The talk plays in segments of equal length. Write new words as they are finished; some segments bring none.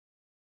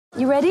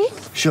You ready?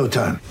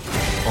 Showtime.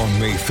 On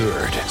May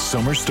 3rd,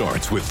 summer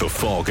starts with The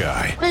Fall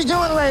Guy. Let's do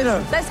it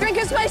later. Let's drink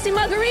a spicy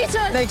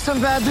margarita. Make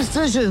some bad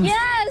decisions.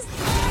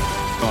 Yes!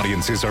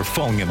 Audiences are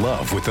falling in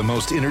love with the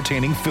most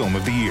entertaining film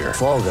of the year.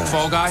 Fall Guy.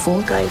 Fall Guy?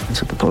 Fall Guy.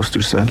 That's what the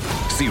poster said.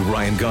 See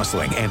Ryan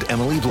Gosling and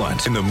Emily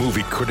Blunt in the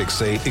movie critics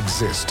say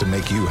exists to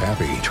make you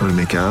happy. Trying to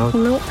make it out?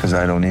 Nope. Because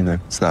I don't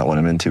either. It's not what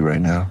I'm into right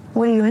now.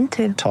 What are you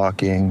into?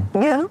 Talking.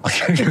 Yeah.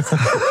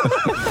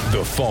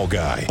 The Fall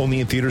Guy.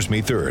 Only in theaters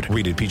May 3rd.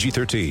 Rated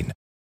PG-13.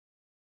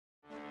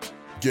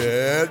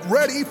 Get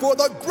ready for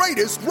the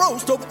greatest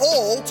roast of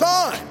all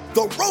time.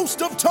 The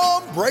Roast of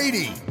Tom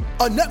Brady.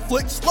 A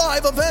Netflix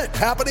live event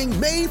happening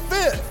May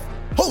 5th.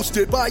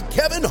 Hosted by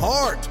Kevin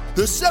Hart.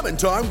 The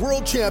 7-time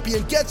world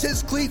champion gets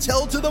his cleats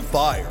held to the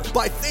fire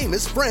by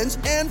famous friends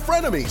and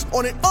frenemies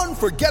on an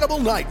unforgettable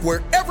night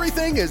where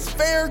everything is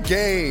fair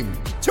game.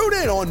 Tune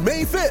in on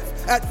May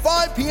 5th at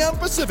 5 p.m.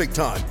 Pacific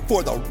time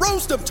for the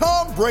Roast of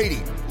Tom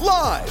Brady.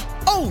 Live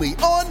only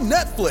on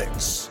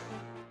Netflix.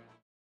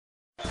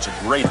 It's a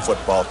great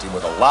football team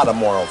with a lot of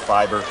moral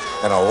fiber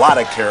and a lot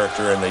of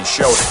character, and they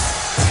showed it.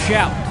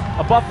 Shout,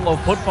 a Buffalo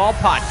football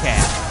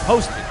podcast,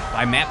 hosted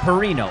by Matt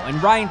Perino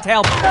and Ryan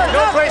Talbot.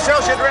 No place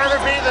else you'd rather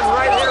be than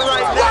right here,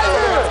 right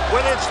now.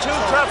 When it's too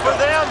tough for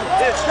them,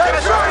 it's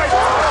just right.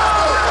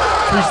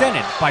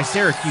 Presented by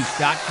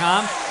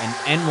Syracuse.com and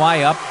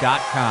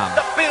NYUp.com.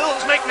 The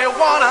Bills make me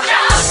wanna.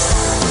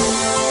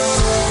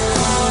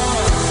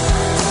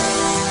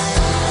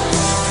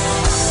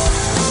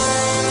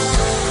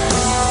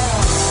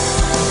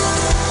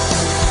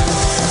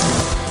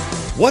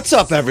 What's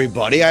up,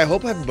 everybody? I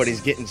hope everybody's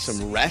getting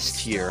some rest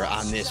here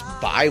on this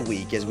bye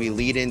week as we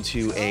lead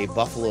into a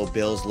Buffalo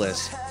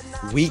Bills-less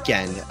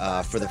weekend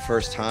for the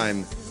first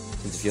time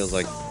since it feels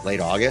like late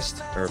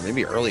August, or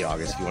maybe early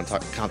August if you want to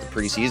count the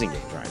preseason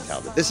games, Ryan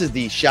Talbot. This is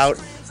the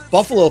Shout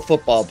Buffalo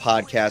Football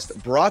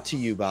Podcast brought to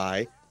you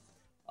by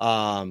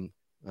I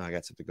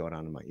got something going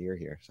on in my ear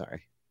here.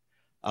 Sorry.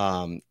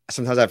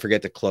 Sometimes I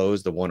forget to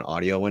close the one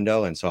audio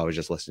window, and so I was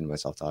just listening to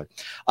myself talk.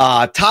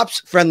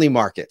 Tops Friendly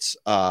Markets.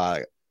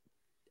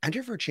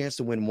 Enter for a chance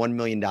to win $1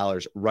 million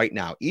right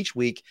now. Each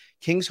week,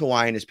 Kings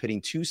Hawaiian is pitting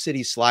two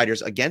city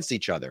sliders against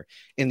each other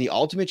in the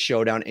ultimate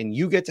showdown, and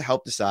you get to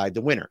help decide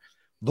the winner.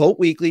 Vote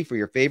weekly for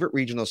your favorite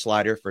regional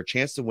slider for a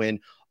chance to win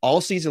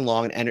all season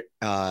long and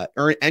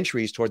earn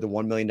entries toward the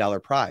 $1 million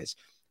prize.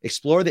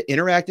 Explore the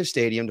interactive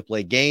stadium to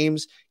play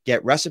games,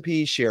 get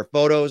recipes, share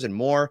photos, and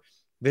more.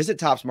 Visit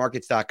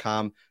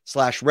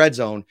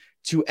topsmarkets.com/redzone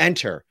to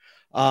enter.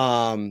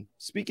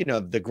 Speaking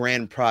of the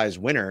grand prize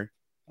winner,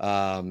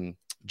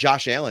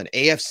 Josh Allen,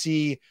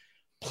 AFC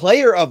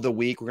Player of the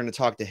Week. We're going to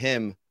talk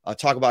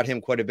about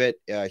him quite a bit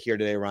here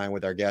today, Ryan,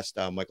 with our guest,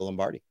 Michael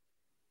Lombardi.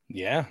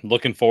 Yeah,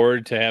 looking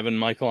forward to having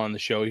Michael on the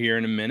show here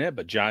in a minute.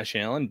 But Josh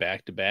Allen,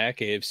 back-to-back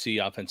AFC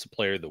Offensive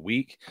Player of the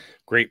Week.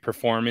 Great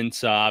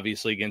performance,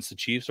 obviously, against the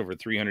Chiefs, over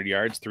 300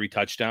 yards, 3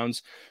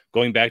 touchdowns.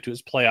 Going back to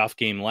his playoff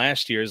game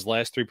last year, his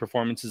last 3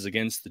 performances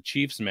against the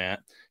Chiefs, Matt,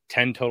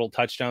 10 total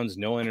touchdowns,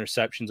 no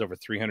interceptions, over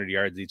 300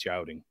 yards each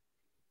outing.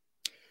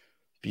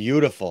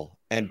 Beautiful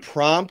and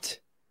prompt,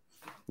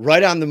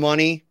 right on the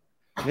money.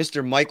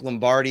 Mr. Mike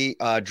Lombardi,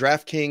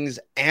 DraftKings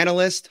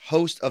analyst,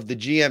 host of the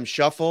GM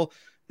Shuffle.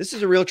 This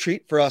is a real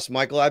treat for us,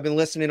 Michael. I've been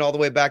listening all the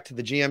way back to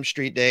the GM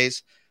Street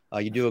days.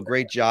 You do a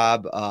great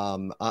job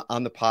on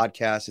the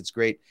podcast. It's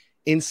great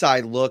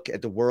inside look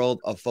at the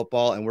world of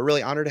football, and we're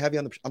really honored to have you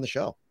on the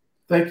show.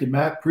 Thank you,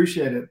 Matt.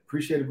 Appreciate it.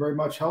 Appreciate it very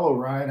much. Hello,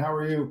 Ryan. How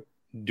are you?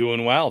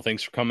 Doing well.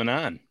 Thanks for coming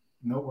on.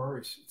 No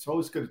worries. It's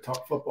always good to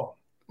talk football.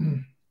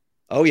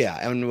 Oh,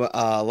 yeah. And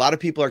a lot of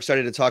people are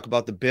excited to talk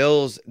about the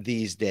Bills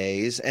these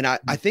days. And I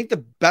think the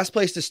best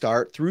place to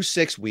start through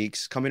 6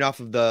 weeks, coming off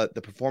of the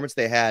performance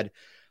they had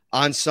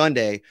on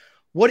Sunday,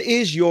 what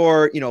is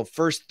your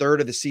first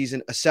third of the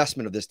season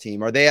assessment of this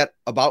team? Are they at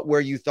about where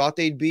you thought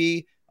they'd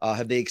be?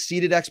 Have they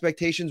exceeded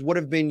expectations? What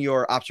have been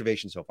your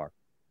observations so far?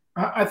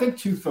 I think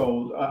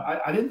twofold.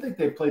 I didn't think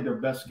they played their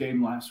best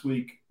game last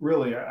week,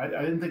 really. I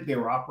didn't think they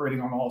were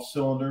operating on all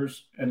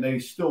cylinders, and they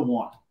still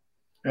won.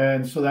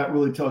 And so that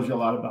really tells you a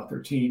lot about their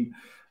team.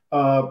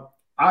 What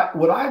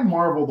I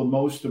marvel the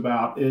most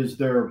about is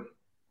their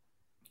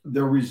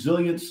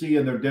resiliency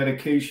and their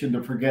dedication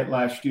to forget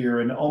last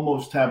year and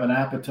almost have an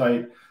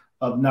appetite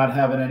of not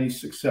having any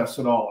success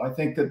at all. I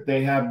think that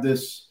they have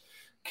this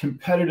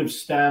competitive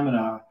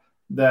stamina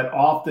that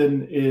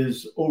often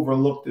is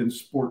overlooked in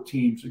sport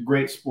teams,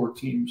 great sport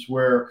teams,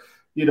 where,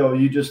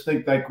 you just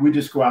think like we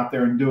just go out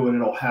there and do it,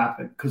 it'll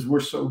happen because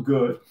we're so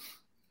good.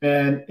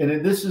 And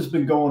this has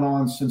been going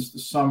on since the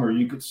summer.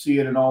 You could see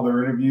it in all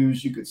their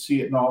interviews. You could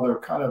see it in all their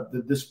kind of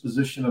the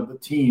disposition of the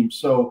team.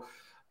 So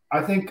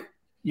I think,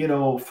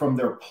 from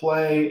their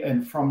play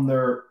and from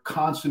their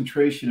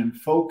concentration and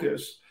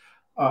focus,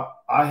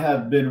 I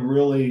have been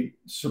really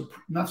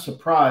not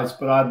surprised,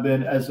 but I've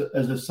been as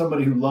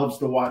somebody who loves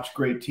to watch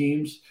great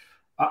teams.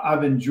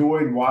 I've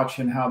enjoyed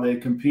watching how they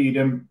compete.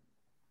 And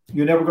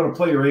you're never going to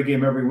play your A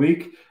game every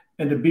week.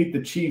 And to beat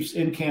the Chiefs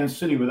in Kansas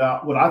City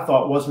without what I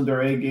thought wasn't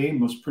their A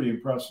game was pretty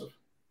impressive.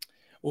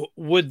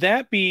 Would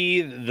that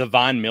be the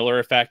Von Miller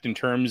effect in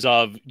terms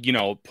of,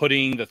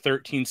 putting the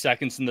 13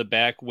 seconds in the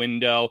back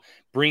window,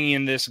 bringing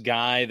in this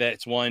guy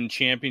that's won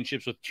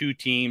championships with two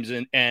teams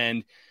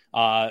and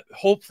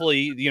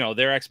hopefully,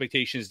 their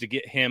expectation is to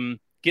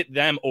get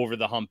them over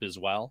the hump as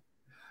well?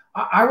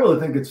 I really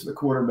think it's the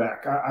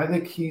quarterback. I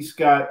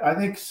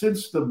think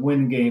since the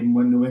win game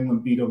when New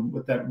England beat them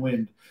with that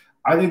wind,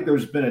 I think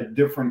there's been a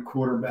different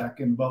quarterback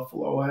in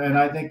Buffalo. And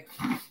I think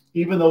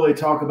even though they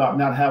talk about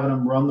not having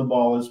him run the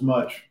ball as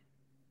much,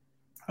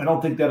 I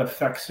don't think that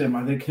affects him.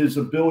 I think his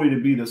ability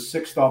to be the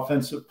sixth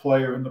offensive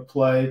player in the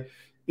play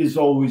is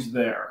always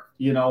there,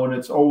 and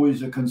it's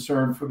always a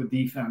concern for the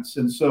defense.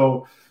 And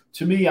so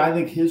to me, I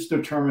think his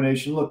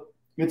determination, look,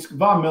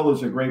 Von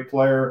Miller's a great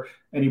player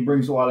and he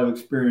brings a lot of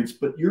experience,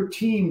 but your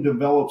team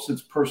develops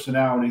its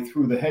personality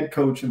through the head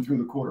coach and through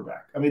the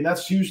quarterback. I mean,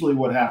 that's usually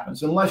what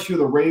happens, unless you're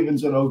the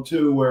Ravens at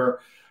 0-2 where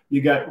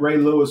you got Ray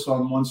Lewis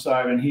on one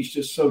side and he's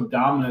just so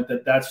dominant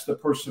that that's the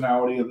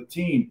personality of the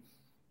team.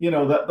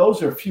 That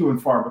those are few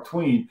and far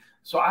between.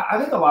 So I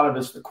think a lot of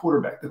it's the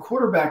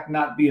quarterback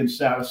not being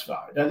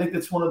satisfied. I think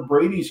that's one of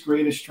Brady's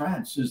greatest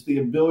strengths is the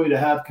ability to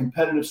have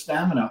competitive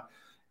stamina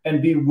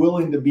and be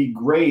willing to be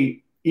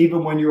great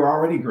even when you're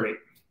already great.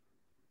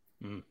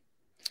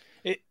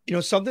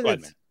 Something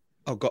that's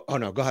go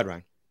ahead,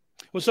 Ryan.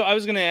 Well, so I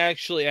was going to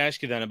actually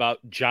ask you then about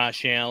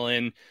Josh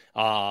Allen.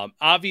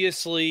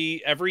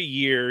 Obviously, every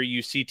year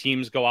you see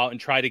teams go out and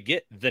try to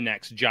get the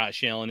next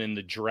Josh Allen in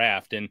the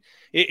draft. And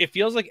it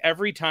feels like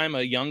every time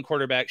a young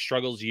quarterback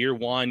struggles year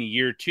one,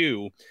 year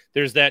two,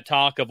 there's that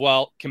talk of,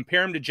 well,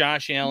 compare him to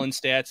Josh Allen's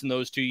stats in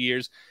those 2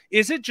 years.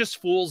 Is it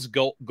just fool's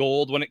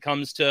gold when it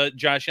comes to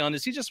Josh Allen?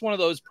 Is he just one of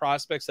those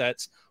prospects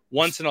that's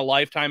once in a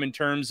lifetime in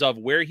terms of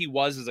where he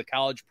was as a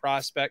college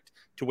prospect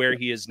to where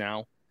he is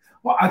now?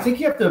 Well, I think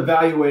you have to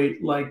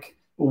evaluate why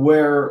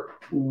the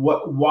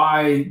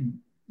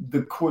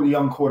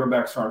young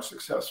quarterbacks aren't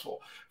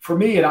successful. For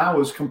me, and I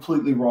was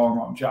completely wrong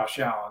on Josh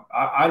Allen.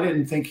 I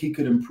didn't think he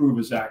could improve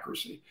his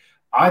accuracy.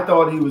 I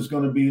thought he was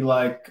going to be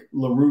like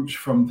LaRouche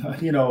from,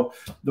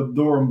 the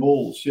Durham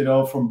Bulls,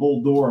 from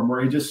Bull Durham,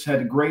 where he just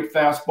had a great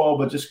fastball,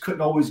 but just couldn't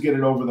always get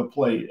it over the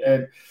plate.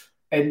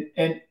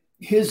 And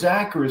his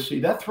accuracy,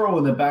 that throw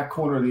in the back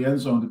corner of the end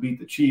zone to beat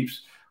the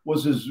Chiefs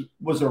was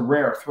a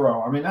rare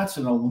throw. I mean, that's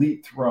an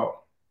elite throw.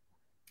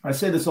 I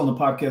say this on the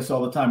podcast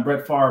all the time.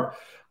 Brett Favre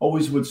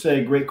always would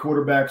say great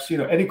quarterbacks,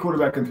 any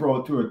quarterback can throw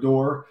it through a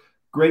door.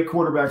 Great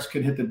quarterbacks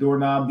can hit the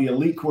doorknob. The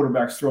elite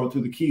quarterbacks throw it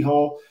through the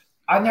keyhole.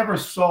 I never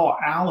saw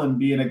Allen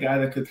being a guy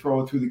that could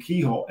throw it through the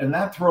keyhole, and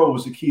that throw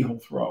was a keyhole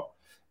throw,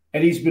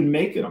 and he's been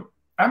making them.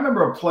 I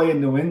remember a play in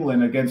New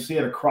England he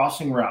had a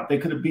crossing route. They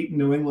could have beaten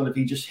New England if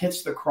he just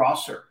hits the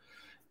crosser.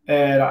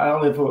 And I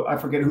don't know I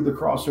forget who the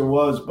crosser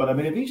was, but I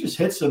mean, if he just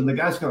hits him, the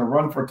guy's going to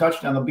run for a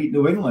touchdown to beat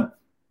New England.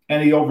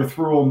 And he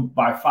overthrew him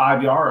by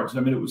 5 yards. I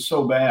mean, it was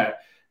so bad.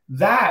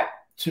 That,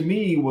 to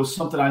me, was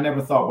something I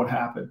never thought would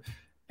happen.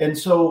 And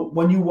so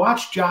when you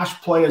watch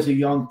Josh play as a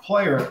young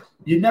player,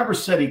 you never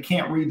said he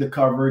can't read the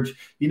coverage.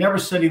 You never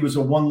said he was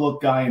a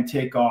one-look guy and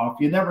take off.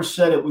 You never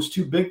said it was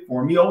too big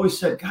for him. You always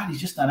said, God,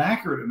 he's just not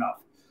accurate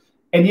enough.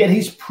 And yet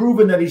he's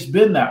proven that he's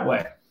been that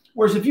way.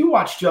 Whereas if you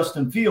watch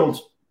Justin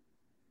Fields,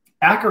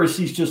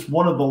 accuracy is just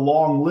one of the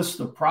long list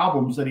of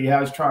problems that he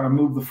has trying to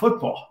move the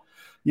football,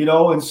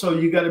 and so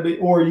you got to be,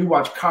 or you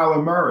watch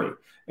Kyler Murray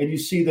and you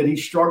see that he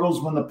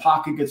struggles when the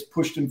pocket gets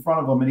pushed in front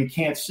of him and he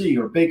can't see,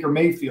 or Baker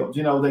Mayfield,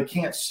 they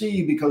can't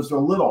see because they're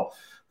little.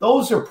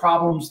 Those are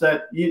problems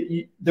that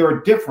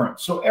they're different.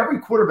 So every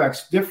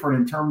quarterback's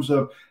different in terms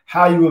of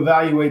how you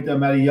evaluate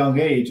them at a young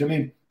age. I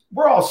mean,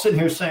 we're all sitting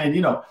here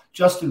saying,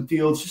 Justin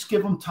Fields, just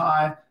give him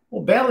time.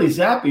 Well, Bailey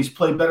Zappe's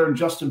played better than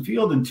Justin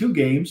Field in 2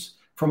 games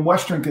from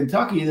Western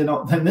Kentucky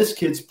than this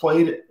kid's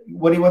played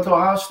when he went to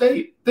Ohio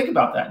State. Think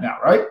about that now,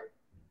 right?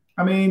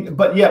 I mean,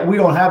 but yet we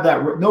don't have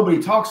that.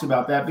 Nobody talks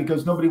about that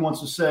because nobody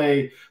wants to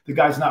say the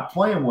guy's not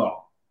playing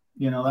well.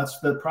 That's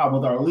the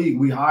problem with our league.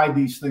 We hide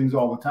these things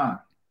all the time.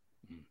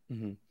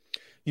 Mm-hmm.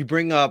 You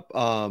bring up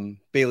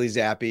Bailey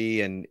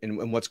Zappi and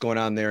what's going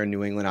on there in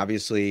New England.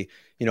 Obviously,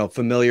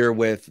 familiar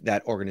with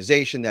that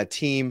organization, that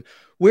team.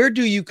 Where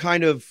do you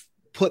kind of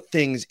put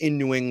things in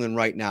New England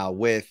right now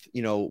with,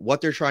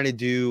 what they're trying to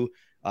do,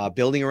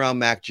 building around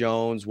Mac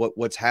Jones,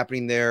 what's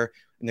happening there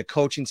and the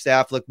coaching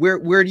staff? Like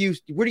where do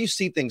you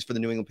see things for the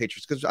New England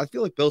Patriots? Because I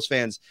feel like Bills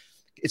fans,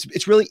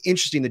 it's really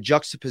interesting, the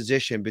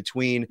juxtaposition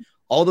between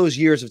all those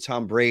years of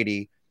Tom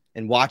Brady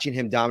and watching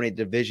him dominate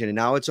the division. And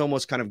now it's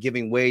almost kind of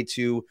giving way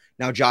to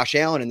now Josh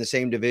Allen in the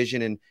same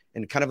division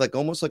and kind of like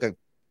almost like a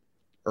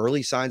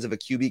early signs of a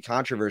QB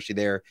controversy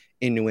there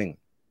in New England.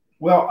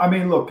 Well, I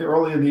mean, look,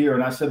 early in the year,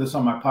 and I said this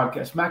on my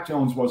podcast, Mac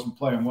Jones wasn't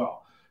playing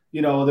well.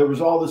 There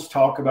was all this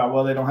talk about,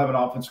 well, they don't have an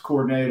offense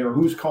coordinator,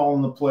 who's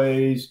calling the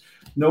plays,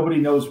 nobody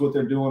knows what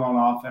they're doing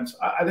on offense.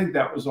 I think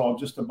that was all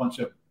just a bunch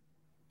of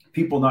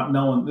people not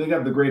knowing. They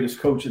got the greatest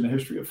coach in the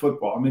history of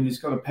football. I mean, he's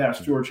going to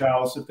pass George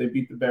Halas if they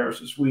beat the Bears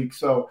this week.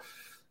 So,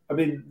 I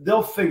mean,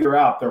 they'll figure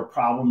out their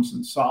problems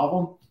and solve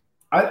them.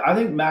 I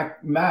think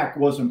Mac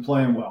wasn't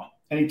playing well.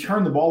 and he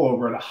turned the ball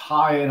over at a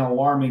high and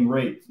alarming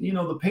rate. You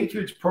know, the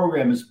Patriots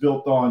program is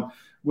built on,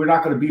 we're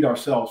not going to beat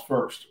ourselves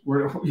first.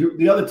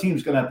 The other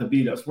team's going to have to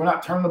beat us. We're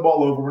not turning the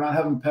ball over. We're not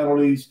having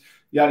penalties,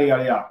 yada,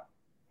 yada, yada.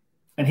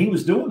 And he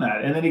was doing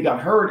that. And then he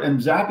got hurt, and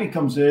Zappe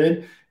comes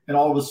in and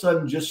all of a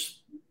sudden just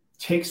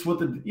takes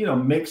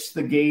makes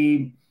the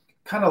game,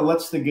 kind of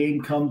lets the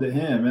game come to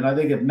him. And I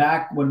think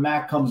when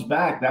Mac comes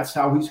back, that's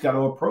how he's got to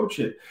approach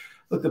it.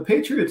 Look, the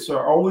Patriots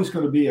are always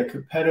going to be a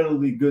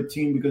competitively good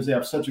team because they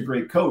have such a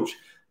great coach.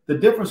 The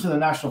difference in the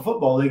National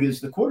Football League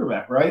is the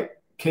quarterback, right?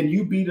 Can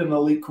you beat an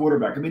elite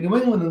quarterback? I mean, New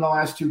England in the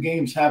last 2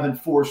 games haven't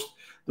forced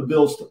the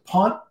Bills to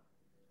punt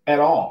at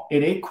all.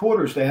 In 8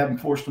 quarters, they haven't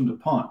forced them to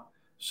punt.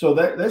 So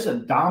there's a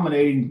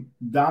dominating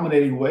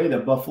way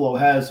that Buffalo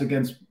has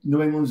against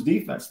New England's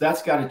defense.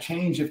 That's got to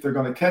change if they're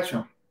going to catch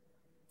them,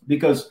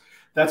 because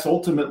that's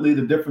ultimately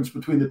the difference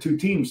between the 2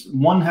 teams.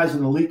 One has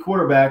an elite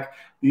quarterback.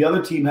 The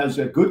other team has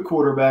a good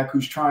quarterback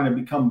who's trying to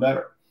become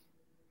better.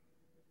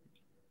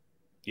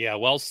 Yeah,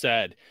 well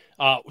said.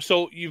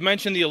 So you've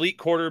mentioned the elite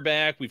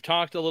quarterback. We've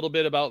talked a little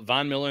bit about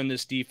Von Miller in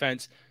this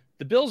defense.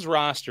 The Bills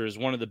roster is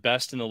one of the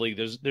best in the league.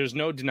 There's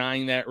no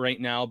denying that right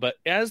now. But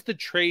as the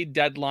trade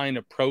deadline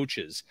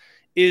approaches,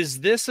 is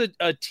this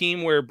a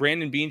team where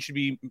Brandon Beane should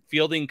be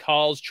fielding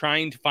calls,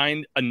 trying to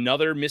find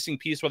another missing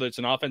piece, whether it's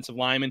an offensive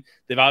lineman?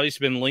 They've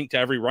obviously been linked to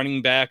every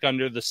running back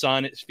under the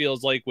sun, it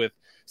feels like, with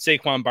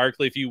Saquon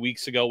Barkley a few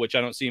weeks ago, which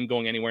I don't see him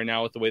going anywhere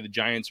now with the way the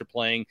Giants are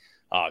playing.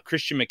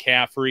 Christian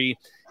McCaffrey.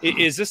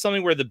 Is this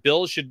something where the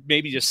Bills should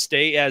maybe just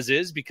stay as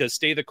is because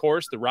stay the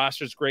course, the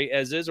roster's great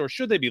as is, or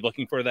should they be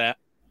looking for that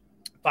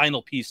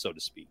final piece, so to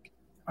speak?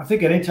 I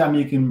think anytime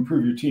you can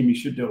improve your team, you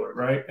should do it,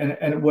 right?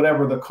 And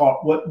whatever the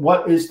cost,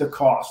 what is the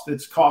cost?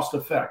 It's cost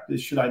effect.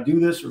 Should I do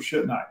this or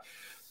shouldn't I?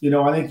 You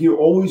know, I think you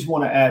always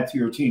want to add to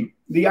your team.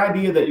 The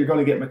idea that you're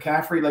going to get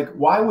McCaffrey, like,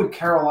 why would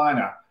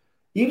Carolina,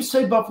 even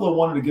say Buffalo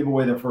wanted to give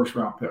away their first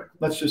round pick?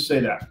 Let's just say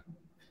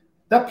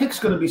that pick's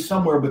going to be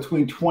somewhere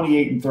between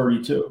 28 and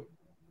 32,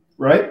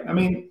 right? I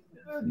mean,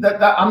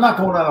 that I'm not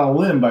going out on a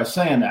limb by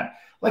saying that.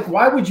 Like,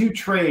 why would you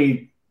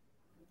trade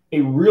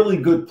a really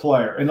good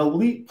player, an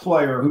elite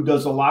player who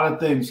does a lot of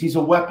things? He's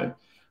a weapon,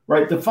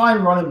 right?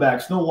 Define running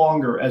backs no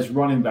longer as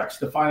running backs.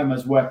 Define them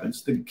as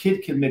weapons. The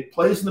kid can make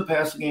plays in the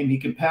passing game. He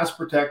can pass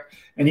protect,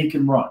 and he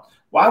can run.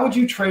 Why would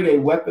you trade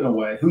a weapon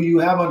away who you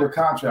have under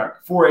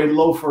contract for a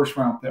low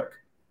first-round pick?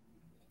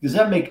 Does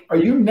that make – are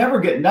you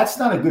never getting – that's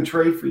not a good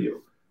trade for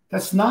you.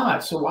 That's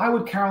not. So why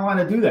would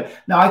Carolina do that?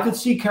 Now, I could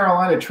see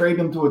Carolina trade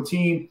them to a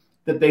team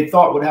that they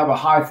thought would have a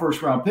high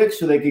first-round pick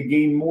so they could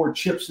gain more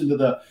chips into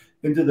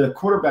the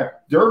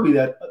quarterback derby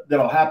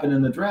that'll happen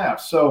in the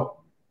draft. So,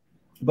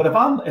 but if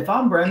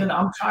I'm Brandon,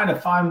 I'm trying to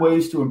find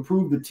ways to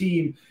improve the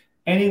team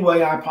any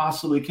way I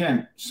possibly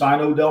can. Sign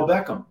Odell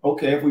Beckham.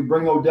 Okay, if we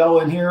bring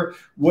Odell in here,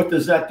 what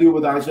does that do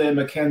with Isaiah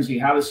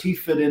McKenzie? How does he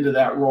fit into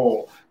that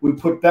role? We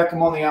put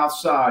Beckham on the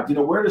outside. You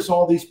know, where does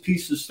all these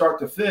pieces start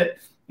to fit?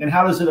 And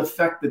how does it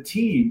affect the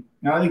team?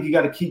 Now, I think you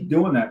got to keep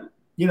doing that.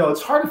 You know,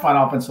 it's hard to find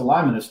offensive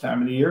linemen this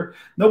time of the year.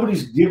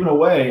 Nobody's giving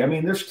away. I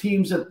mean, there's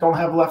teams that don't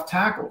have left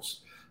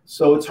tackles,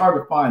 so it's hard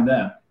to find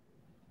them.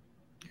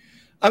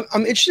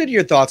 I'm interested in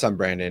your thoughts on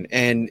Brandon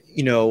and,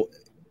 you know,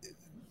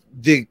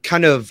 the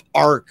kind of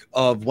arc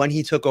of when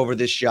he took over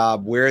this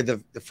job, where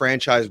the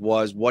franchise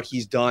was, what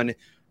he's done,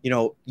 you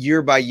know,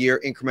 year by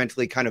year,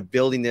 incrementally kind of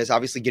building this,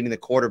 obviously getting the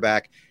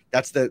quarterback.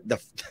 That's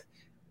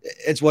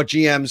it's what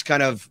GMs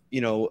kind of,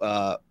 you know,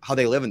 how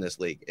they live in this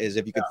league is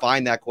if you can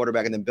find that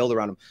quarterback and then build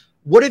around him.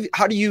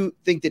 How do you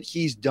think that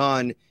he's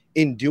done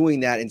in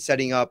doing that and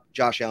setting up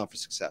Josh Allen for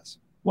success?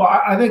 Well,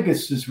 I think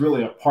it's just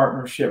really a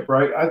partnership,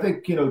 right? I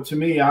think, you know, to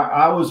me,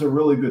 I was a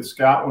really good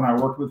scout when I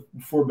worked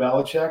for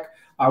Belichick.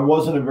 I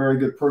wasn't a very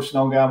good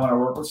personnel guy when I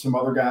worked with some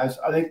other guys.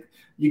 I think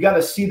you got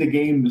to see the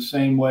game the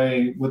same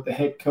way with the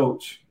head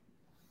coach.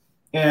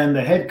 And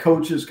the head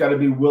coach has got to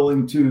be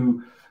willing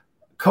to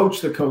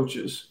coach the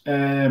coaches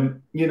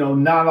and, you know,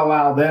 not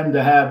allow them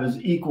to have as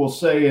equal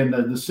say in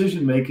the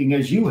decision-making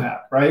as you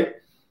have, right?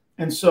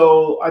 And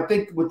so I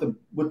think what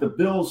the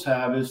Bills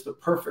have is the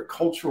perfect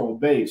cultural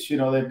base. You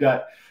know, they've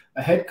got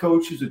a head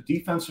coach who's a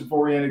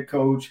defensive-oriented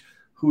coach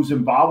who's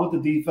involved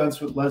with the defense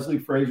with Leslie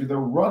Frazier. They're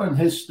running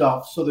his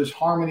stuff, so there's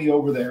harmony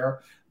over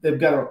there. They've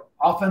got an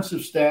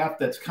offensive staff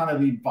that's kind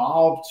of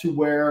evolved to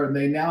where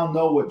they now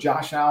know what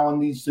Josh Allen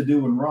needs to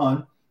do and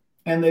run,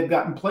 and they've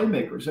gotten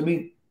playmakers. I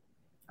mean,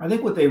 I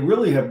think what they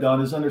really have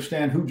done is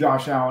understand who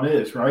Josh Allen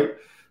is, right?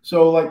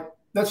 So, like,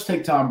 let's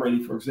take Tom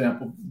Brady, for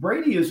example.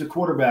 Brady is a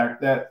quarterback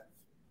that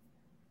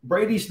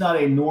Brady's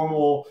not a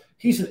normal –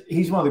 he's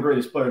one of the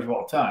greatest players of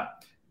all time.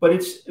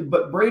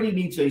 But Brady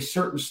needs a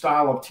certain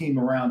style of team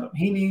around him.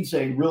 He needs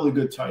a really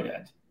good tight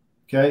end,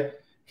 okay?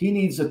 He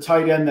needs a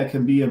tight end that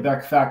can be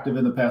effective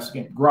in the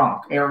passing game.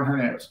 Gronk, Aaron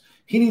Hernandez.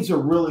 He needs a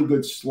really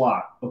good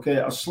slot, okay?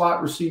 A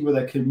slot receiver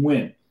that can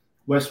win.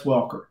 Wes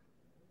Welker,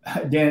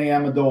 Danny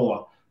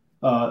Amendola,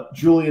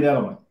 Julian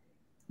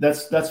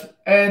Edelman.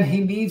 And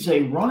he needs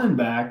a running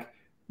back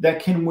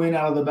that can win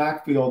out of the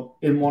backfield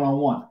in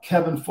one-on-one.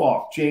 Kevin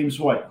Falk, James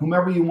White,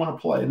 whomever you want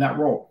to play in that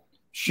role.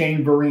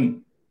 Shane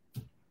Vereen.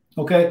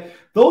 Okay,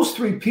 those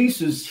three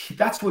pieces,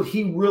 that's what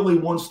he really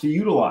wants to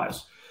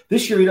utilize.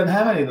 This year, he doesn't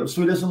have any of those,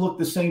 so he doesn't look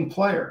the same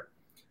player.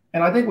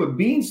 And I think what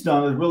Beane's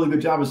done a really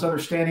good job is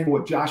understanding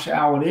what Josh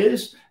Allen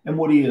is and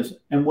what he is,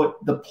 and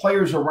what the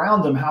players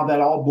around him, how that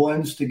all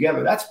blends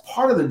together. That's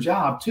part of the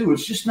job, too.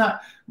 It's just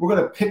not we're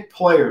going to pick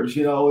players.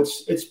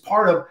 It's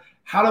part of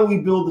how do we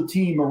build the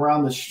team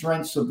around the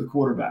strengths of the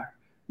quarterback.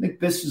 I think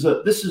this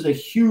is a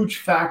huge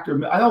factor.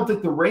 I don't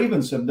think the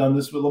Ravens have done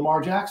this with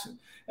Lamar Jackson.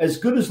 As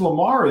good as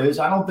Lamar is,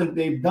 I don't think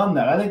they've done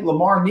that. I think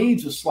Lamar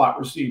needs a slot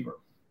receiver.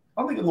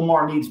 I don't think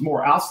Lamar needs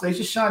more outs. They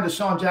just signed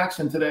Deshaun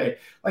Jackson today.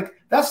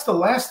 That's the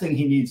last thing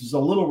he needs is a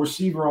little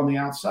receiver on the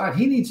outside.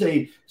 He needs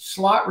a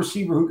slot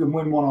receiver who can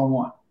win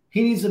one-on-one.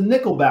 He needs a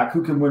nickelback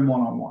who can win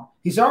one-on-one.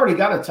 He's already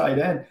got a tight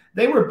end.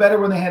 They were better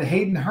when they had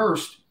Hayden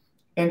Hurst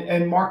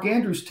and Mark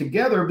Andrews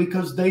together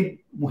because he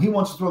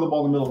wants to throw the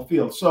ball in the middle of the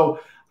field. So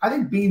I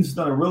think Beane's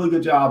done a really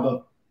good job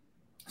of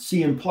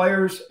seeing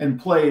players and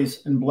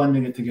plays and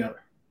blending it together.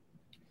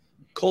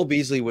 Cole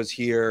Beasley was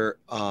here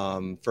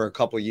for a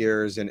couple of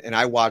years, and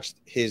I watched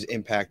his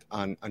impact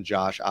on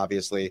Josh,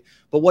 obviously.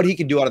 But what he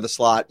can do out of the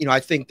slot, I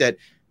think that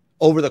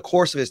over the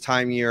course of his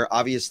time here,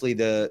 obviously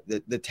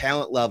the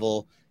talent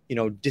level,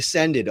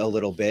 descended a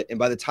little bit. And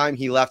by the time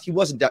he left, he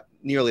wasn't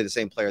nearly the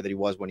same player that he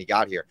was when he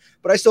got here.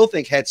 But I still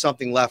think had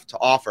something left to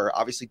offer.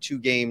 Obviously, 2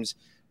 games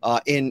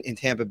in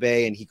Tampa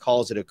Bay, and he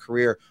calls it a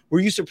career.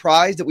 Were you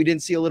surprised that we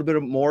didn't see a little bit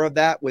more of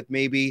that with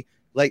maybe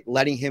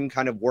letting him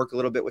kind of work a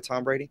little bit with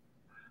Tom Brady?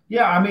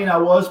 Yeah, I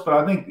was, but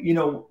I think,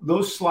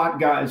 those slot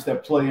guys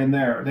that play in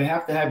there, they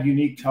have to have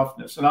unique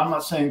toughness. And I'm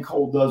not saying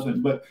Cole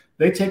doesn't, but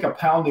they take a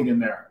pounding in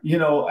there.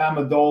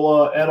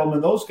 Amendola,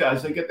 Edelman, those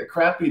guys, they get the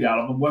crap beat out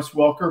of them. Wes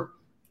Welker,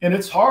 and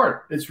it's hard.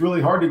 It's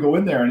really hard to go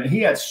in there. And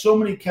he had so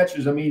many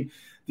catches. The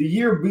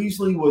year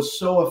Beasley was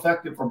so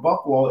effective for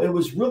Buffalo,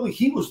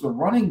 he was the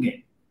running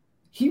game.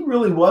 He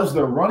really was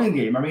their running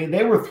game.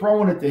 They were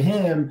throwing it to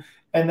him.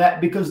 And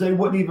that because they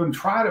wouldn't even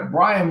try to –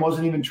 Brian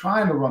wasn't even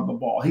trying to run the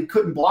ball. He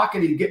couldn't block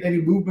it. He didn't get any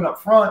movement up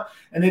front,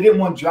 and they didn't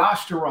want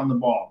Josh to run the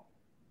ball.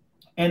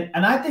 And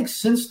I think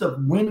since the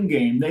win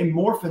game, they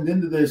morphed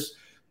into this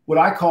what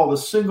I call the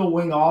single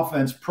wing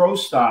offense pro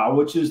style,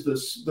 which is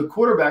the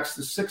quarterback's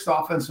the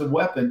 6th offensive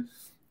weapon,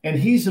 and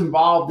he's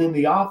involved in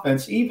the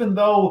offense even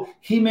though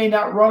he may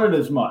not run it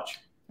as much.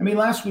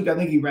 Last week I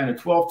think he ran it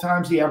 12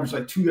 times. He averaged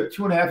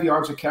 2.5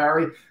 yards a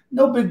carry.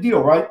 No big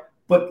deal, right?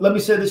 But let me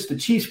say this, the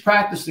Chiefs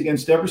practiced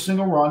against every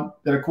single run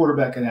that a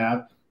quarterback can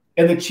have,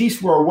 and the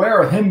Chiefs were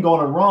aware of him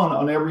going to run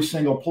on every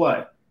single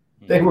play.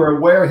 They were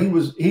aware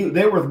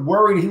they were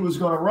worried he was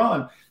going to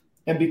run.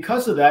 And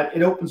because of that,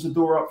 it opens the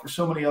door up for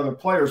so many other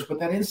players. But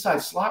that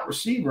inside slot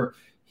receiver,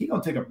 he's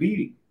going to take a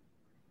beating.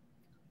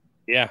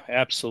 Yeah,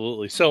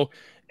 absolutely. So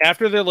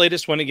after their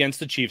latest win against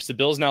the Chiefs, the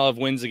Bills now have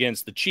wins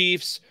against the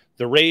Chiefs,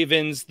 the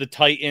Ravens, the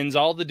Titans,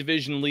 all the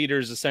division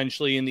leaders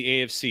essentially in the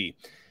AFC.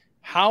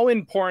 How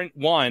important,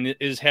 one,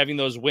 is having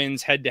those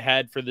wins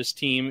head-to-head for this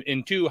team?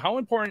 And 2, how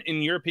important,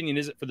 in your opinion,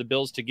 is it for the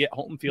Bills to get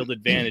home field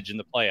advantage in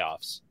the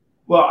playoffs?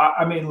 Well,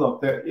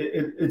 look,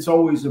 it's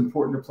always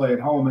important to play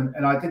at home,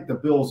 and I think the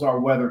Bills are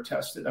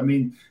weather-tested.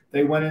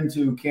 They went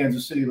into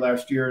Kansas City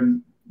last year,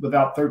 and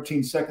without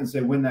 13 seconds,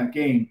 they win that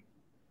game.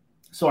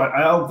 So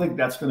I don't think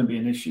that's going to be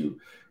an issue.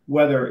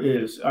 Weather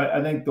is.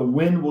 I think the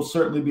wind will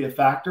certainly be a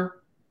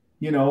factor,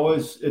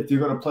 as if you're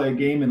going to play a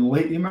game in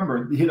late.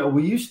 Remember,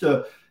 we used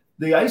to –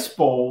 the Ice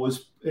Bowl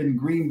was in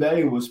Green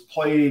Bay was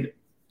played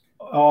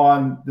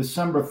on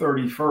December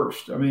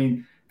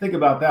 31st. Think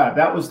about that.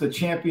 That was the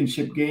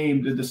championship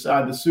game to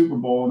decide the Super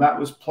Bowl, and that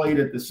was played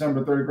at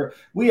December 31st.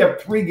 We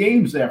have 3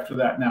 games after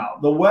that now.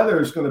 The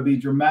weather is going to be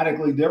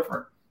dramatically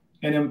different.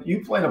 And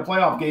you play a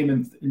playoff game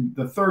in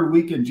the 3rd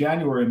week in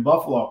January in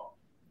Buffalo,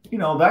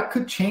 that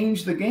could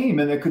change the game,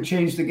 and it could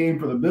change the game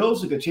for the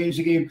Bills. It could change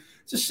the game.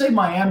 Just say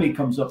Miami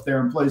comes up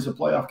there and plays a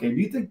playoff game.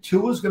 Do you think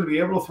Tua is going to be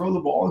able to throw the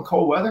ball in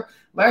cold weather?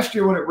 Last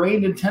year when it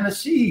rained in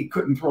Tennessee, he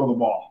couldn't throw the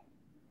ball.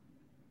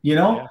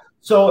 Yeah.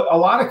 So a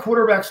lot of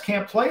quarterbacks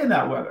can't play in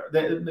that weather.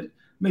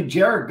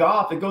 Jared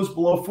Goff, it goes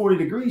below 40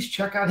 degrees.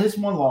 Check out his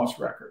 1-loss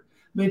record.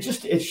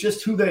 It's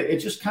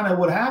just kind of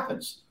what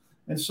happens.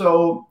 And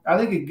so I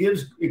think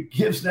it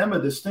gives them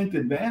a distinct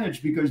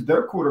advantage because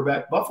their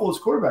quarterback, Buffalo's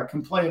quarterback,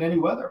 can play in any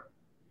weather.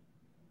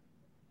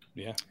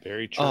 Yeah,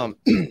 very true.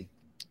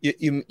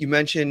 You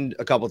mentioned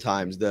a couple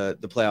times the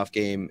playoff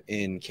game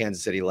in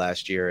Kansas City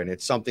last year, and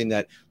it's something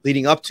that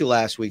leading up to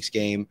last week's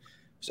game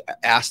was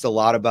asked a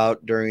lot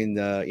about during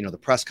the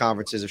press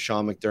conferences of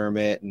Sean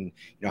McDermott and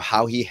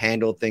how he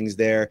handled things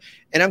there.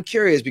 And I'm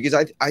curious because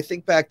I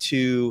think back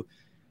to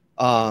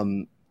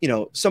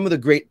some of the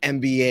great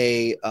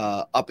NBA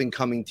up and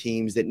coming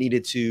teams that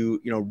needed to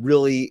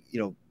really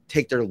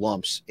take their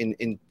lumps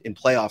in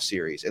playoff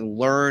series and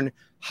learn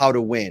how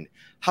to win.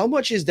 How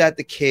much is that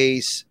the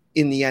case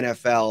in the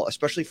NFL,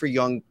 especially for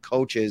young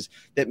coaches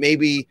that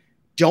maybe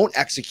don't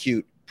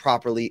execute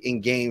properly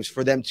in games,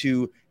 for them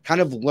to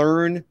kind of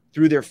learn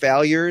through their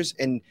failures?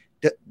 And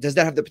does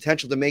that have the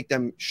potential to make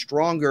them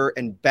stronger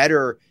and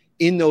better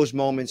in those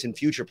moments in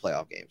future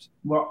playoff games?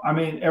 Well, I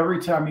mean,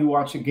 every time you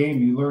watch a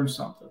game, you learn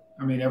something.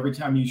 I mean, every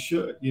time you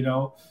should,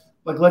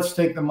 like let's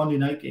take the Monday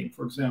night game,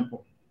 for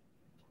example.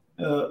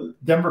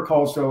 Denver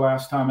calls their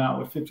last time out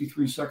with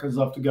 53 seconds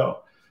left to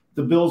go.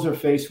 The Bills are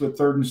faced with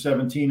 3rd and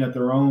 17 at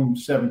their own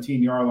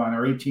 17-yard line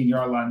or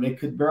 18-yard line. They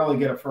could barely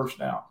get a first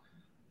down.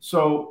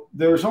 So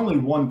there's only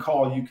one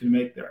call you can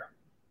make there.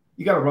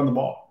 You got to run the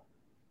ball.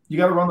 You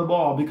got to run the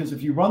ball because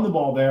if you run the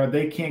ball there,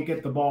 they can't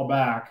get the ball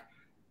back,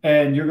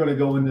 and you're going to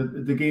go into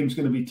the game's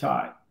going to be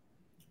tied.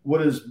 What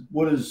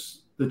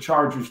does the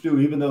Chargers do?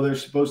 Even though they're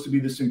supposed to be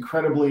this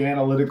incredibly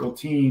analytical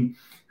team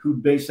who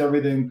base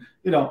everything,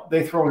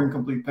 they throw an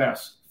incomplete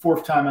pass.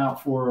 4th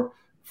timeout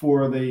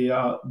for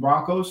the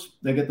Broncos.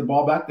 They get the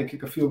ball back. They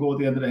kick a field goal at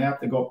the end of the half.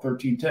 They go up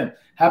 13-10.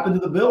 Happened to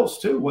the Bills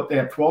too. They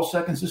had 12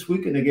 seconds this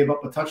week, and they gave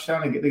up a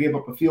touchdown. They gave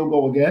up a field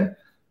goal again.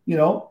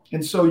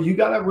 And so you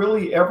got to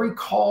really, every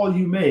call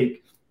you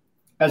make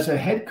as a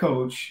head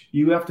coach,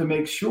 you have to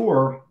make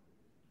sure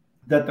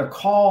that the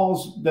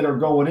calls that are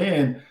going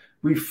in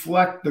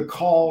reflect the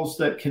calls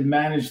that can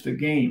manage the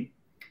game.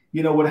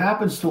 What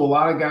happens to a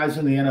lot of guys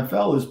in the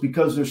NFL is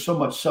because there's so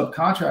much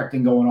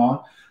subcontracting going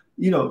on,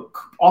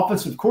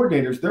 offensive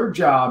coordinators, their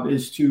job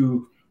is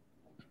to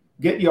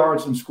get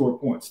yards and score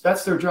points.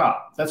 That's their job.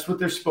 That's what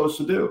they're supposed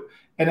to do.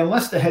 And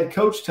unless the head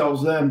coach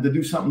tells them to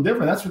do something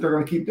different, that's what they're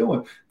going to keep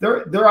doing.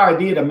 Their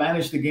idea to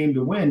manage the game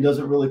to win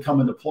doesn't really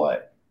come into play.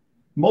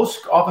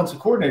 Most offensive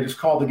coordinators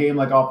call the game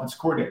like offensive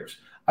coordinators.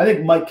 I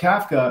think Mike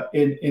Kafka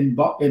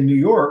in New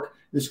York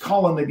is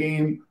calling the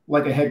game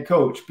like a head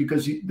coach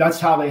because that's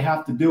how they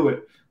have to do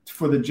it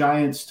for the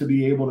Giants to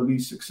be able to be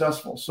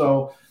successful.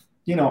 So,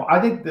 I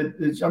think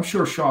that I'm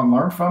sure Sean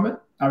learned from it.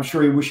 I'm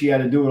sure he wished he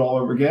had to do it all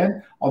over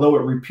again. Although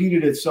it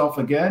repeated itself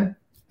again,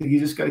 you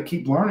just got to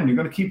keep learning. You're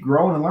going to keep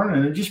growing and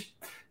learning. And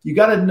you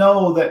got to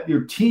know that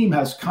your team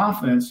has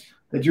confidence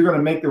that you're going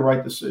to make the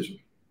right decision.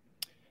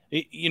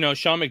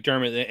 Sean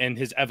McDermott and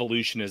his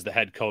evolution as the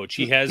head coach,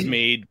 he has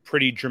made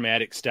pretty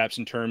dramatic steps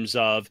in terms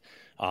of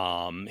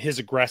his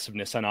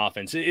aggressiveness on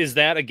offense. Is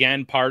that,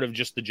 again, part of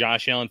just the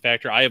Josh Allen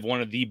factor? I have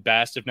one of the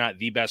best, if not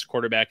the best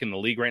quarterback in the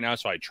league right now,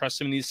 so I trust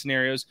him in these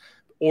scenarios.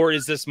 Or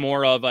is this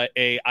more of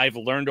I've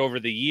learned over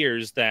the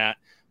years that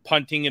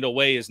punting it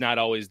away is not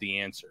always the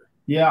answer?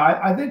 Yeah,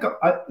 I think,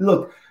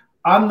 look,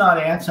 I'm not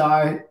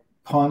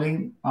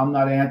anti-punting. I'm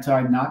not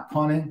anti-not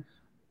punting.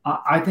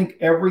 I think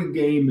every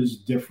game is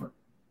different.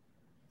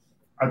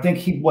 I think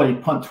he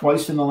punted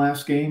twice in the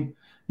last game.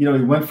 He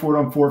went for it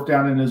on 4th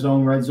down in his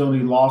own red zone.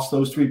 He lost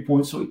those 3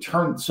 points. So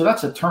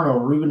that's a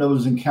turnover, even though it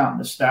doesn't count in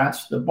the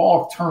stats. The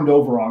ball turned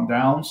over on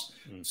downs.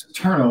 It's a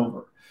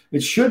turnover.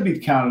 It should be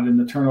counted in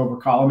the turnover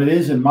column. It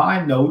is in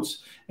my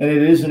notes, and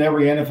it is in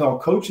every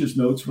NFL coach's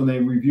notes when they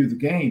review the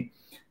game.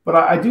 But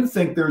I do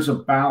think there's a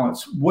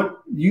balance.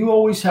 What you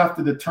always have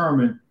to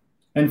determine,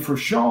 and for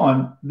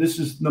Sean, this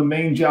is the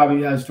main job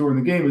he has during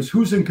the game, is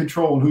who's in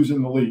control and who's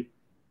in the lead.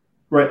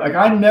 Right? Like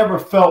I never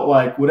felt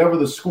like whatever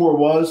the score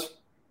was,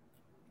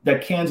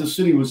 that Kansas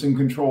City was in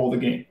control of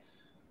the game.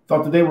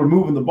 Thought that they were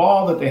moving the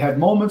ball, that they had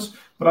moments,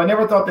 but I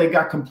never thought they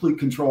got complete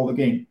control of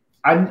the game.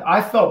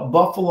 I felt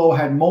Buffalo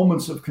had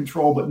moments of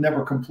control, but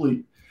never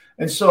complete.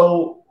 And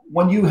so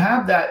when you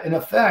have that in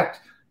effect,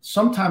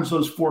 sometimes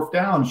those 4th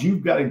downs,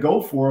 you've got to go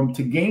for them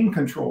to gain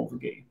control of the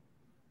game.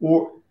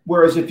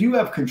 Whereas if you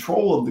have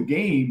control of the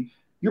game,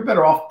 you're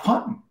better off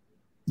punting.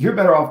 You're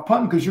better off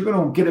punting because you're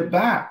going to get it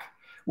back.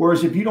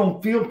 Whereas if you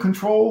don't feel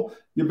control,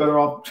 you're better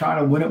off trying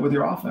to win it with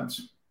your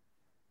offense.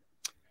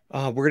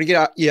 We're going to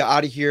get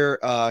out of here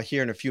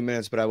in a few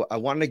minutes, but I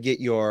wanted to get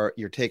your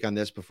take on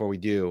this before we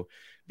do,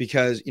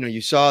 because,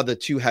 you saw the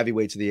 2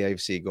 heavyweights of the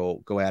AFC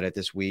go at it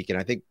this week. And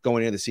I think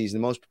going into the season,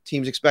 most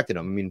teams expected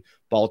them. I mean,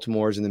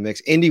 Baltimore's in the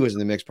mix. Indy was in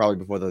the mix probably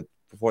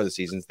before the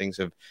season. Things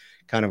have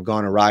kind of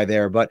gone awry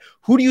there. But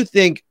who do you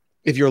think,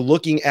 if you're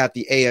looking at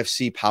the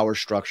AFC power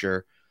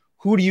structure,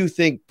 who do you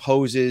think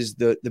poses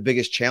the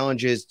biggest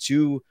challenges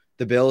to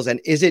the Bills?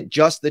 And is it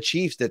just the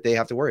Chiefs that they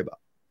have to worry about?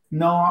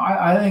 No,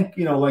 I think,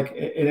 like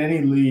in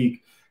any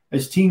league,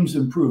 as teams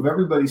improve,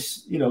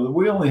 everybody's,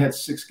 we only had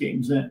 6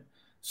 games in.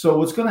 So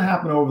what's going to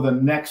happen over the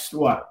next,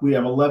 we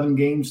have 11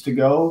 games to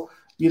go.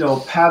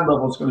 Pad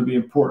level is going to be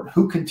important.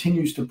 Who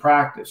continues to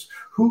practice?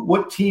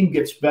 What team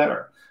gets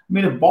better? I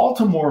mean, if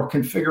Baltimore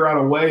can figure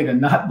out a way to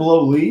not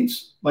blow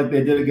leads like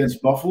they did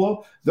against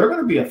Buffalo, they're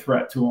going to be a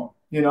threat to them.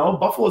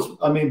 Baltimore's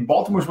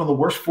one of the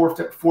worst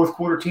fourth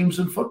quarter teams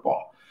in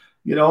football,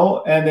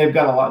 and they've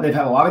had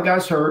a lot of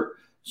guys hurt.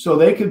 So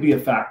they could be a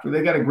factor.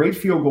 They got a great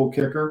field goal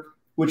kicker,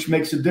 which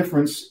makes a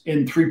difference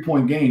in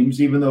 3-point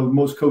games, even though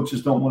most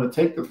coaches don't want to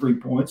take the 3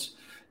 points.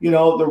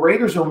 The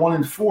Raiders are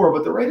 1-4,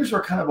 but the Raiders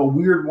are kind of a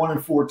weird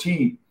 1-4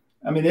 team.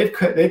 I mean, they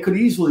could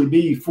easily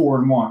be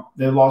 4-1.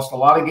 They lost a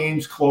lot of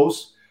games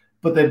close,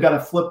 but they've got to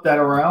flip that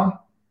around.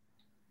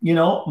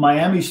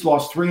 Miami's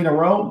lost 3 in a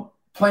row.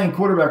 Playing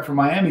quarterback for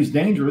Miami is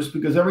dangerous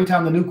because every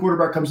time the new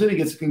quarterback comes in, he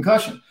gets a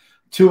concussion.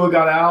 Tua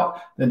got out,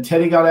 then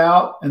Teddy got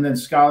out, and then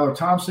Skylar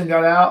Thompson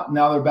got out.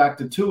 Now they're back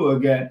to Tua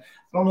again.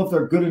 I don't know if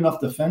they're good enough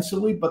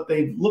defensively, but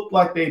they look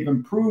like they've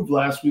improved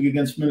last week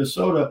against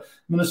Minnesota.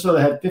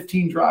 Minnesota had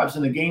 15 drives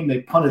in the game.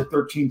 They punted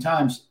 13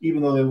 times,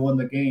 even though they won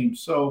the game.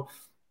 So,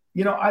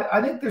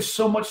 I think there's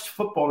so much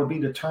football to be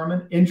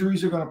determined.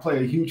 Injuries are going to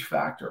play a huge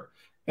factor.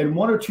 And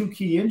one or two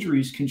key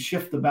injuries can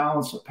shift the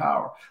balance of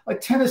power. Like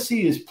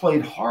Tennessee has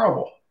played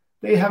horrible.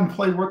 They haven't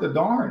played worth a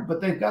darn,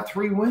 but they've got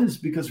 3 wins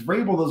because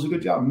Vrabel does a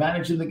good job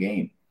managing the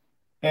game.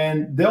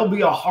 And they'll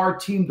be a hard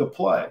team to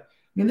play. I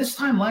mean, this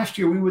time last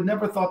year, we would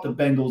never thought the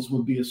Bengals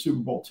would be a Super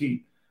Bowl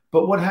team.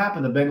 But what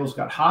happened? The Bengals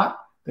got hot.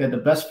 They had the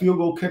best field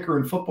goal kicker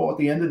in football at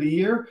the end of the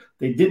year.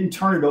 They didn't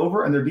turn it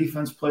over, and their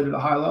defense played at a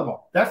high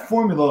level. That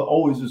formula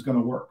always is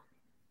going to work.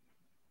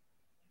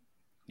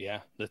 Yeah,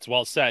 that's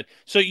well said.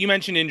 So you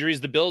mentioned injuries.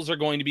 The Bills are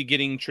going to be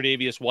getting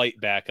Tre'Davious White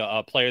back,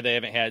 a player they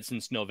haven't had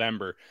since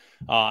November.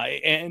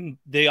 And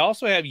they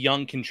also have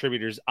young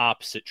contributors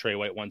opposite Trey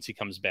White once he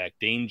comes back.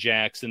 Dane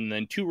Jackson,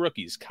 then 2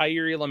 rookies,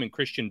 Kaiir Elam and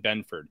Christian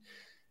Benford.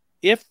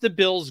 If the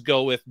Bills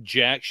go with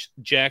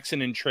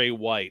Jackson and Trey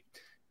White,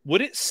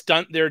 would it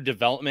stunt their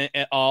development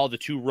at all, the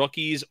 2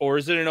 rookies, or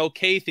is it an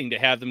okay thing to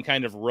have them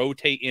kind of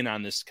rotate in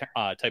on this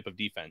type of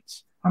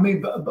defense? I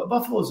mean,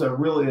 Buffalo's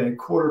really a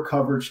quarter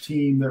coverage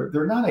team.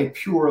 They're not a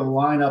pure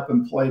lineup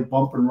and play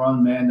bump and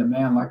run man to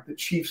man like the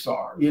Chiefs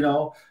are.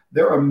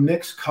 They're a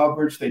mixed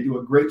coverage. They do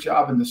a great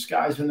job in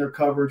disguising their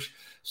coverage.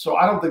 So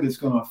I don't think it's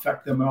going to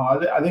affect them at all.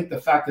 I think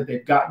the fact that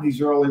they've gotten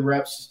these early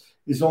reps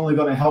is only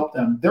going to help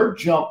them. Their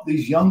jump,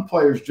 these young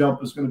players'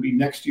 jump, is going to be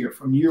next year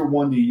from year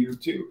 1 to year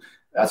 2.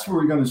 That's where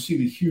we're going to see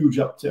the huge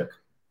uptick.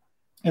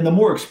 And the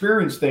more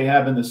experience they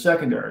have in the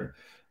secondary,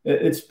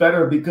 it's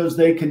better because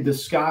they can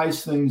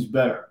disguise things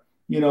better.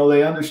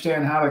 They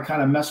understand how to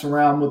kind of mess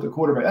around with the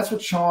quarterback. That's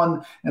what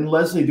Sean and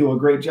Leslie do a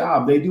great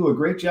job. They do a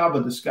great job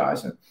of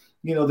disguising.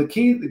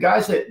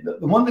 The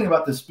one thing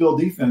about this Bill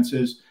defense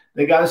is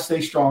they got to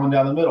stay strong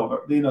down the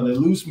middle. They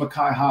lose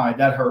Mekhi Hyde.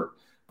 That hurt.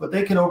 But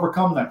they can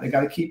overcome that. They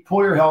got to keep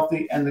Poyer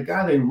healthy. And the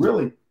guy they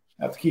really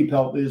have to keep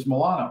healthy is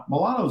Milano.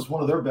 Milano is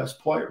one of their best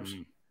players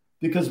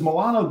because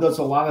Milano does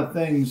a lot of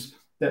things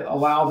that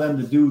allow them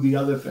to do the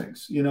other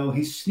things.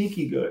 He's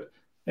sneaky good.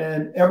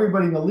 And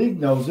everybody in the league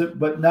knows it,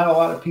 but not a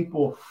lot of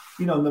people,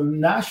 the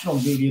national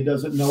media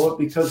doesn't know it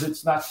because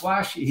it's not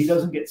flashy. He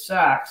doesn't get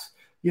sacks.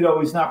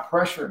 He's not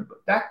pressuring.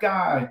 But that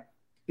guy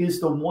is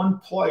the one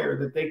player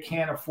that they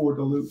can't afford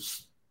to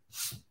lose.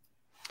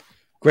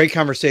 Great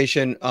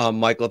conversation,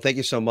 Michael. Thank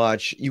you so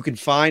much. You can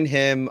find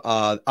him,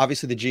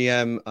 obviously, the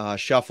GM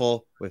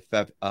Shuffle with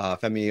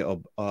Femi.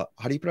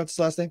 How do you pronounce his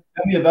last name?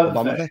 Femi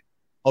Abebefe.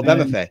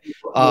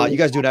 Abebefe. You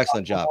guys do an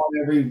excellent job.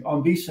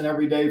 On VSiN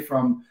every day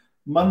from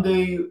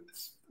Monday,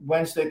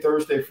 Wednesday,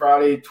 Thursday,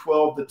 Friday,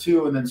 12 to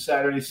 2, and then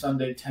Saturday,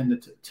 Sunday, 10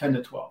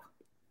 to 12.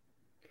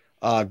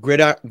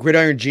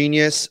 Gridiron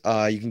Genius.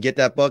 You can get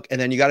that book.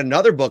 And then you got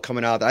another book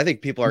coming out that I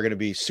think people are going to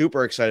be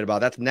super excited about.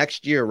 That's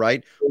next year,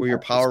 right? Where you're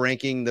power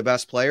ranking the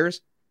best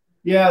players.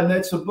 Yeah. And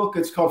that's a book.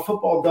 It's called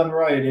Football Done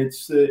Right.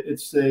 It's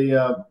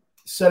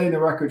setting the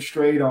record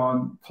straight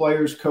on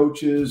players,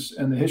 coaches,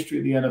 and the history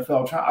of the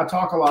NFL. I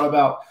talk a lot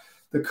about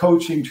the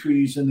coaching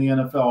trees in the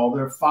NFL.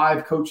 There are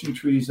 5 coaching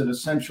trees that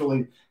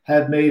essentially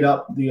have made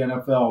up the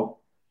NFL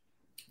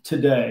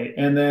today.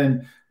 And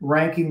then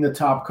ranking the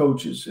top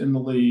coaches in the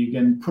league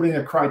and putting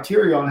a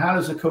criteria on how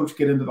does a coach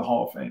get into the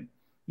Hall of Fame?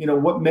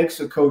 What makes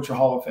a coach a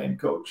Hall of Fame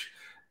coach?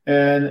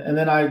 And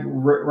then I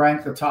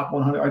rank the top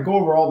 100. I go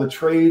over all the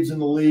trades in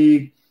the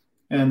league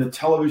and the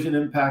television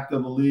impact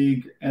of the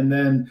league, and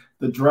then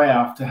the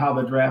draft, to how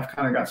the draft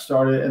kind of got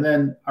started. And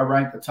then I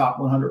rank the top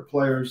 100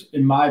 players,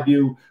 in my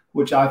view,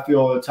 which I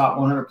feel are the top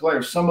 100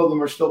 players. Some of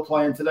them are still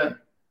playing today.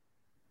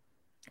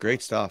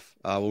 Great stuff.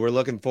 Well, we're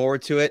looking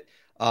forward to it.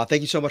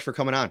 Thank you so much for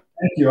coming on.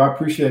 Thank you. I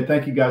appreciate it.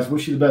 Thank you, guys.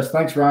 Wish you the best.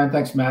 Thanks, Ryan.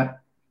 Thanks,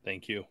 Matt.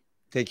 Thank you.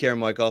 Take care,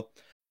 Michael.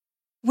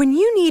 When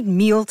you need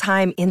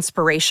mealtime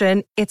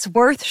inspiration, it's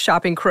worth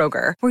shopping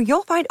Kroger, where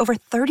you'll find over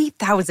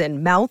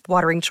 30,000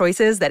 mouth-watering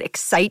choices that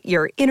excite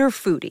your inner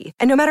foodie.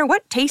 And no matter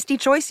what tasty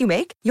choice you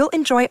make, you'll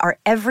enjoy our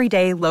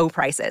everyday low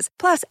prices,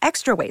 plus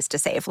extra ways to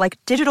save, like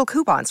digital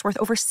coupons worth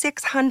over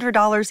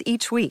 $600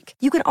 each week.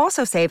 You can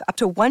also save up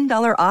to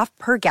 $1 off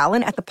per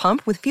gallon at the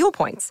pump with fuel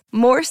points.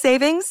 More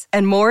savings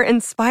and more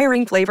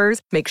inspiring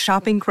flavors make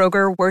shopping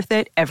Kroger worth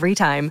it every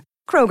time.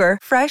 Kroger,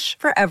 fresh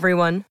for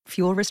everyone.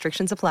 Fuel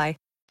restrictions apply.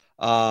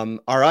 All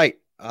right.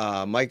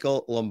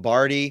 Michael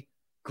Lombardi,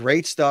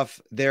 great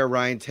stuff there,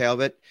 Ryan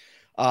Talbot.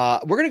 We're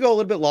going to go a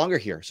little bit longer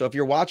here. So if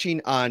you're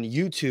watching on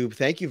YouTube,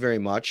 thank you very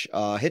much.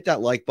 Hit that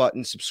like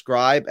button,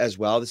 subscribe as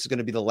well. This is going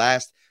to be the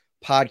last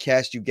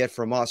podcast you get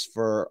from us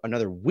for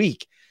another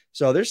week.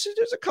 So there's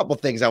a couple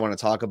things I want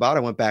to talk about. I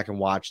went back and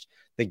watched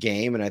the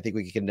game, and I think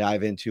we can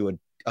dive into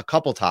a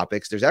couple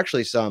topics. There's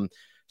actually some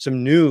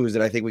news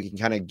that I think we can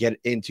kind of get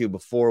into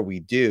before we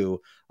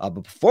do. But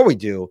before we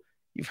do,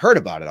 you've heard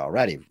about it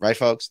already, right,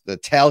 folks? The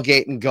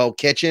Tailgate and Go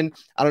Kitchen.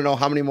 I don't know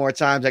how many more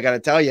times I got to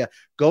tell you.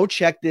 Go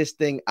check this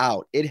thing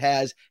out. It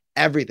has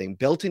everything.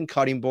 Built-in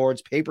cutting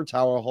boards, paper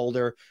towel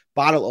holder,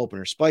 bottle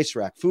opener, spice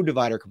rack, food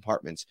divider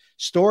compartments,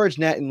 storage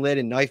net and lid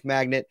and knife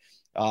magnet,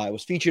 It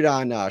was featured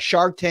on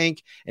Shark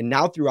Tank, and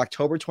now through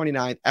October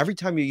 29th, every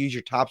time you use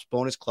your Topps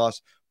Bonus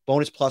Plus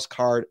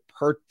card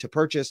to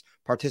purchase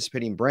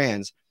participating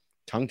brands,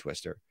 tongue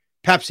twister,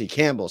 Pepsi,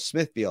 Campbell's,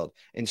 Smithfield,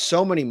 and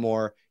so many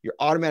more, you're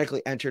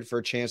automatically entered for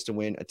a chance to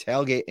win a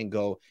Tailgate and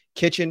Go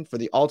kitchen for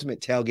the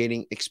ultimate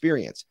tailgating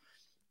experience.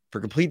 For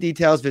complete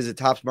details, visit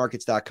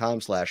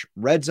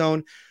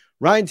topsmarkets.com/redzone.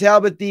 Ryan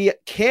Talbot, the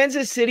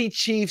Kansas City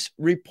Chiefs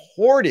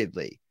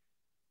reportedly,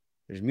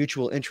 there's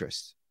mutual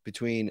interest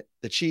between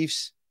the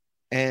Chiefs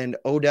and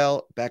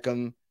Odell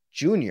Beckham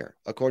Jr.,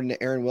 according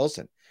to Aaron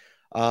Wilson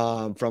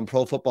from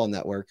Pro Football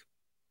Network.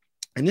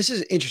 And this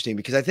is interesting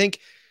because I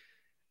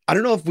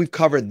don't know if we've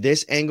covered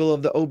this angle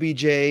of the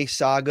OBJ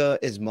saga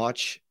as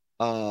much,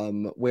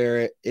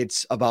 where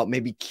it's about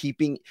maybe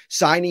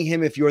signing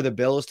him if you're the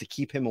Bills to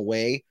keep him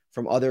away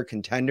from other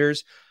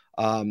contenders.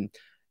 It'll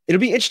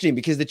be interesting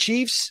because the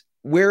Chiefs,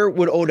 where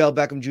would Odell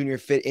Beckham Jr.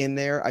 fit in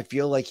there? I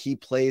feel like he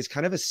plays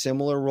kind of a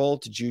similar role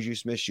to Juju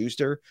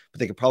Smith-Schuster, but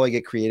they could probably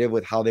get creative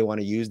with how they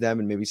want to use them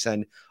and maybe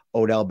send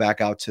Odell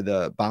back out to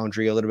the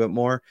boundary a little bit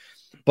more.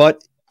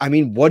 But I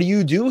mean, what do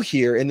you do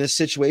here in this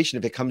situation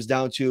if it comes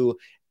down to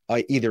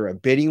either a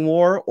bidding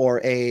war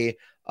or a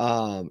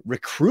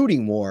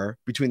recruiting war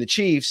between the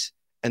Chiefs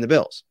and the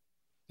Bills?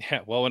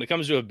 Yeah, well, when it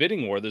comes to a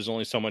bidding war, there's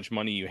only so much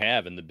money you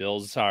have, and the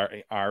Bills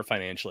are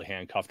financially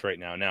handcuffed right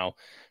now. Now,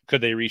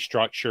 could they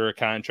restructure a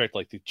contract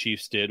like the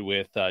Chiefs did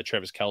with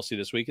Travis Kelce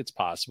this week? It's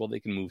possible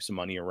they can move some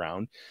money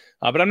around,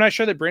 but I'm not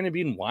sure that Brandon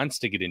Beane wants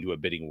to get into a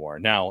bidding war.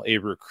 Now, a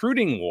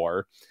recruiting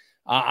war,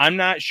 I'm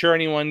not sure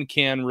anyone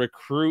can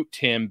recruit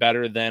him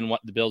better than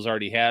what the Bills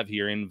already have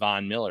here in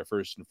Von Miller,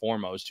 first and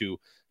foremost, who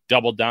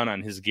doubled down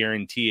on his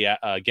guarantee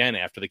again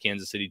after the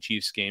Kansas City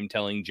Chiefs game,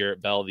 telling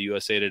Jarrett Bell of the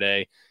USA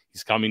Today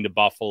he's coming to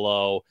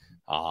Buffalo.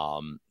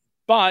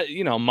 But,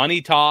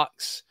 money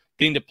talks.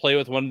 Getting to play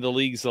with one of the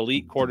league's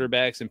elite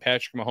quarterbacks and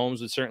Patrick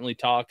Mahomes would certainly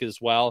talk as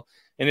well.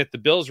 And if the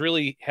Bills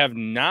really have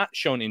not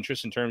shown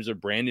interest in terms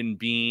of Brandon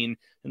Beane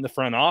in the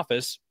front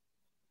office,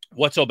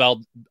 what's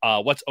Odell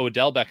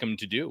Beckham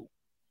to do?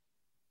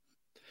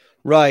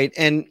 Right.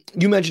 And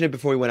you mentioned it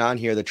before we went on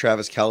here, that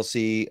Travis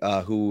Kelce,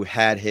 who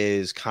had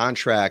his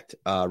contract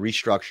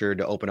restructured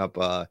to open up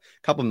a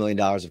couple $1 million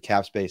of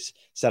cap space,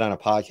 said on a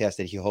podcast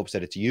that he hopes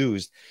that it's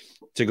used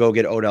to go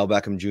get Odell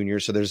Beckham Jr.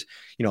 So there's,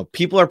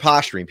 people are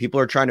posturing. People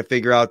are trying to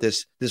figure out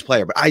this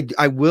player. But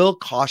I will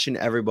caution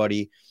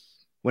everybody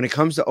when it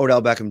comes to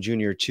Odell Beckham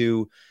Jr.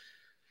 to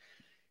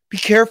be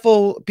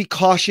careful, be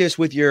cautious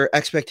with your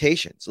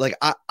expectations. Like,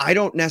 I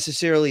don't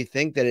necessarily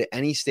think that at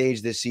any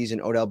stage this season,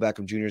 Odell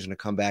Beckham Jr. is going to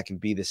come back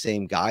and be the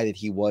same guy that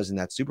he was in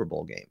that Super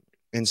Bowl game.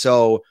 And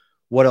so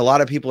what a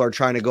lot of people are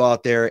trying to go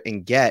out there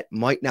and get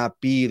might not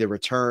be the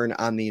return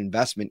on the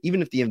investment,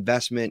 even if the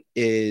investment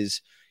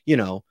is,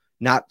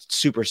 not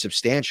super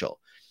substantial.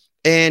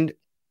 And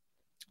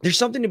there's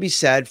something to be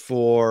said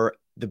for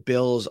the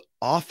Bills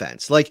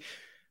offense. Like,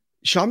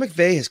 Sean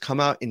McVay has come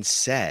out and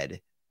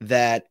said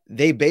that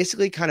they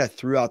basically kind of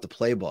threw out the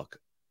playbook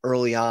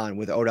early on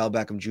with Odell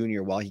Beckham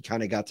Jr. while he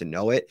kind of got to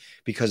know it,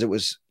 because it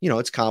was,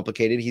 it's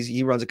complicated.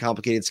 He runs a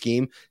complicated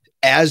scheme,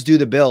 as do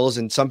the Bills.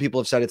 And some people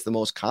have said it's the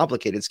most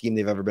complicated scheme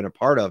they've ever been a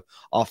part of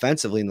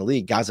offensively in the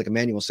league. Guys like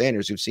Emmanuel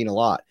Sanders, who've seen a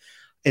lot.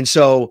 And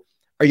so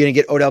are you going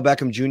to get Odell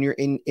Beckham Jr.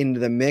 into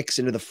the mix,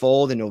 into the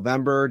fold in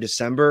November,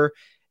 December?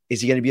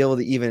 Is he going to be able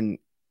to even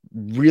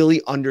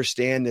really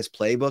understand this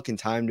playbook in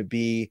time to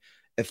be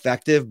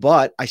effective?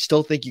 But I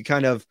still think you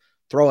kind of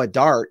throw a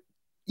dart,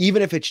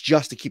 even if it's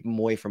just to keep him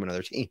away from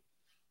another team.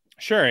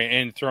 Sure.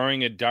 And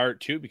throwing a dart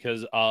too,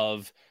 because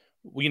of,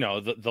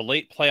 the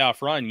late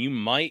playoff run, you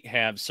might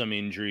have some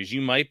injuries.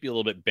 You might be a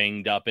little bit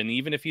banged up. And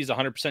even if he's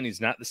 100%,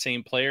 he's not the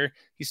same player.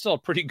 He's still a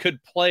pretty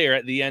good player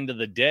at the end of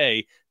the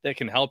day that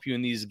can help you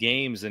in these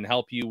games and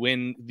help you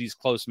win these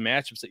close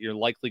matchups that you're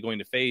likely going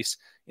to face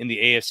in the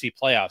AFC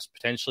playoffs,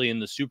 potentially in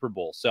the Super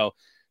Bowl. So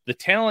the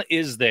talent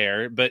is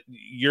there, but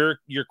your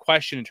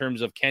question in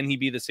terms of can he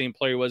be the same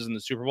player he was in the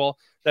Super Bowl,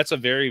 that's a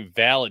very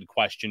valid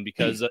question,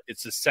 because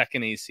it's a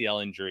second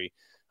ACL injury.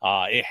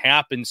 It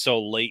happened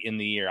so late in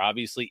the year,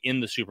 obviously in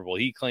the Super Bowl.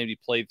 He claimed he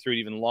played through it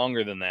even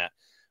longer than that.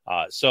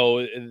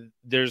 So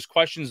there's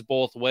questions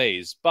both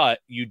ways, but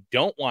you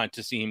don't want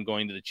to see him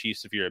going to the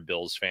Chiefs if you're a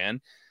Bills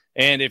fan.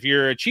 And if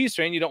you're a Chiefs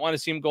fan, you don't want to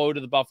see him go to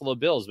the Buffalo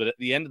Bills. But at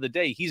the end of the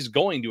day, he's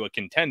going to a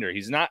contender.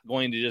 He's not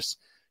going to just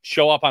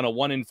show up on a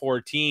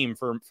 1-4 team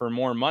for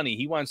more money.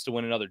 He wants to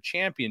win another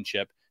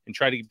championship and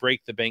try to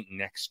break the bank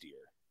next year.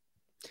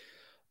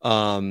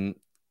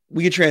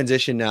 We can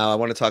transition now. I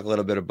want to talk a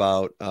little bit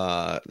about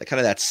kind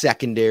of that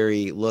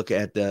secondary look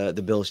at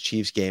the Bills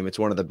Chiefs game. It's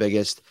one of the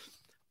biggest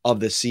of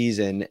the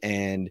season.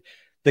 And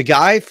the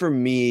guy for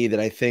me that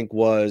I think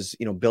was,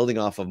 building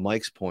off of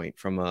Mike's point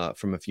from a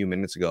few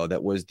minutes ago,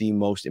 that was the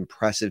most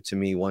impressive to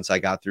me once I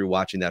got through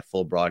watching that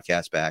full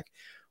broadcast back,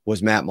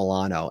 was Matt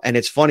Milano. And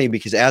it's funny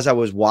because as I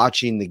was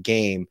watching the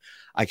game,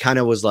 I kind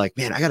of was like,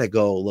 man, I got to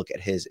go look at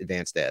his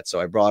advanced stats.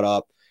 So I brought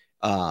up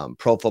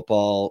Pro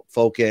Football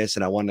Focus,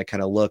 and I wanted to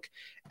kind of look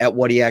at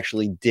what he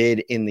actually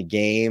did in the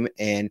game.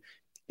 And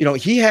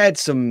he had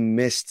some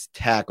missed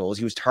tackles.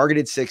 He was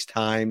targeted 6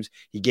 times.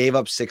 He gave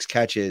up 6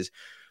 catches.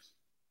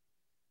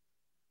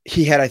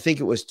 He had, I think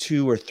it was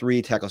 2 or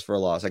 3 tackles for a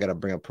loss. I got to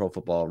bring up Pro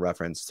Football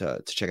Reference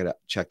to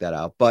check that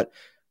out. But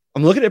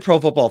I'm looking at Pro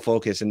Football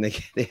Focus, and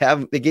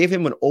they gave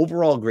him an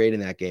overall grade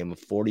in that game of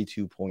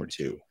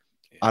 42.2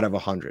 out of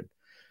 100.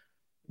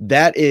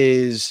 That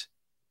is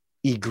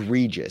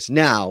egregious.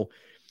 Now,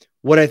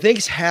 what I think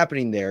is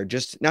happening there,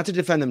 just not to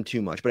defend them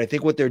too much, but I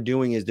think what they're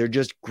doing is they're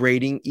just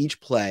grading each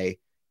play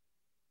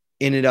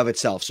in and of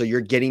itself. So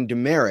you're getting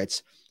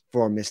demerits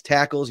for missed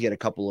tackles. You get a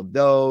couple of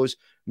those,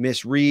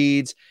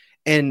 misreads,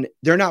 and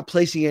they're not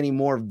placing any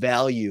more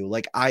value.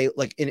 Like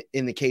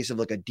in the case of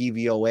like a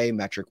DVOA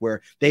metric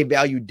where they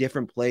value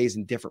different plays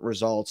and different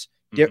results,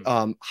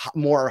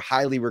 more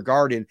highly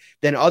regarded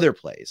than other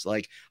plays.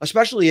 Like,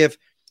 especially if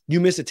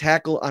you miss a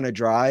tackle on a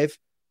drive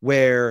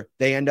where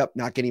they end up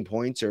not getting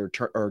points or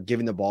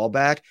giving the ball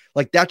back,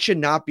 like that should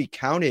not be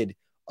counted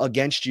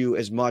against you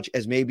as much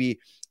as maybe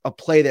a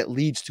play that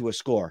leads to a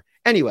score.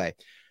 Anyway,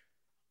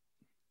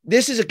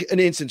 this is an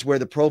instance where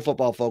the Pro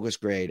Football Focus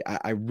grade,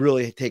 I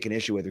really take an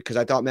issue with it because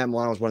I thought Matt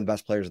Milano was one of the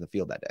best players in the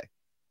field that day.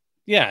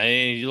 Yeah,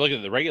 and you look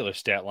at the regular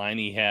stat line,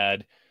 he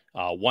had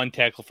 1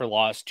 tackle for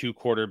loss, 2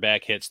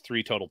 quarterback hits,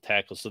 3 total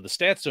tackles. So the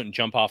stats don't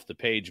jump off the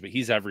page, but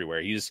he's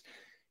everywhere.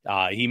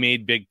 He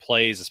made big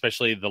plays,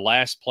 especially the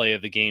last play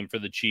of the game for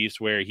the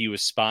Chiefs where he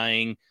was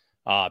spying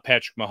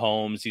Patrick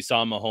Mahomes. He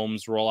saw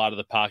Mahomes roll out of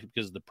the pocket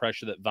because of the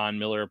pressure that Von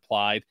Miller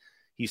applied.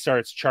 He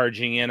starts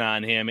charging in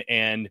on him,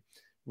 and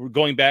we're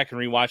going back and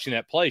rewatching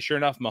that play. Sure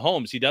enough,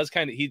 Mahomes, I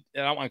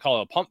don't want to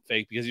call it a pump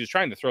fake because he was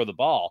trying to throw the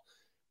ball,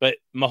 but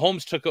Milano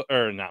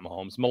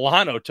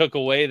took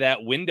away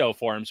that window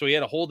for him. So he had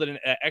to hold it an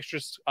extra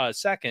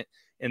second,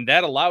 and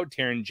that allowed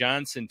Taron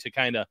Johnson to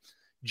kind of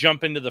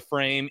jump into the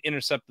frame,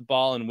 intercept the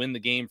ball, and win the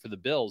game for the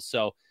Bills.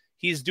 So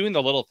he's doing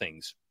the little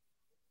things.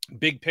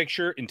 Big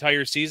picture,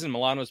 entire season,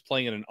 Milano's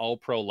playing at an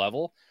all-pro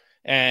level.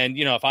 And,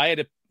 if I had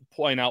to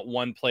point out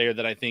one player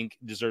that I think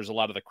deserves a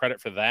lot of the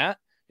credit for that,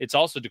 it's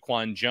also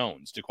Daquan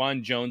Jones.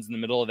 Daquan Jones in the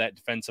middle of that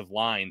defensive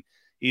line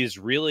is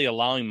really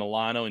allowing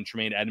Milano and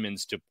Tremaine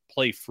Edmonds to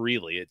play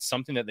freely. It's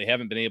something that they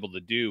haven't been able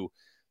to do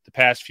the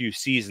past few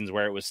seasons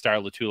where it was Star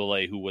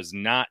Lotulelei who was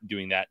not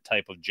doing that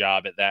type of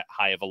job at that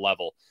high of a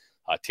level.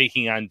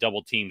 Taking on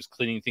double teams,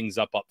 cleaning things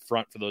up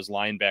front for those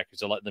linebackers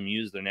to let them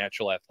use their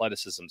natural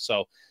athleticism.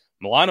 So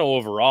Milano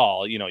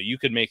overall, you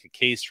could make a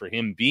case for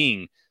him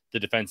being the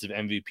defensive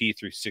MVP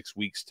through 6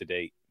 weeks to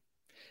date.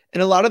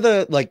 And a lot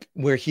of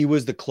where he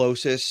was the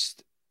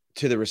closest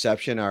to the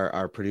reception,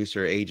 our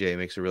producer AJ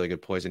makes a really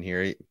good point in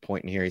here.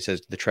 He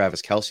says the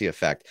Travis Kelce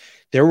effect.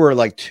 There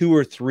were 2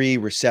 or 3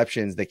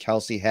 receptions that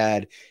Kelce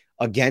had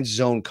against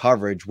zone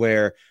coverage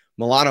where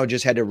Milano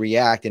just had to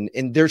react.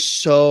 And they're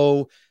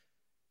so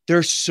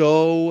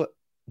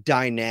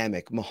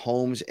dynamic,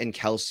 Mahomes and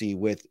Kelce,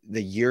 with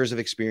the years of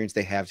experience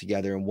they have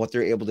together and what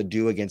they're able to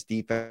do against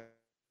defenses.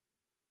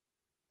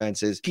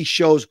 He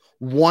shows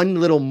one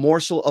little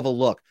morsel of a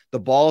look. The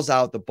ball's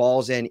out, the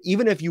ball's in.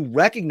 Even if you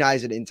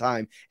recognize it in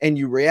time and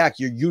you react,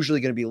 you're usually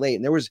going to be late.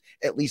 And there was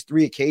at least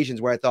 3 occasions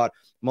where I thought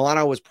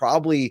Milano was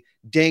probably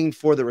dinged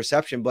for the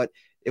reception, but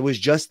it was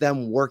just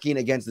them working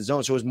against the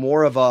zone. So it was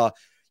more of a,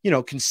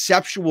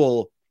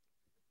 conceptual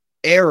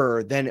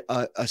error than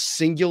a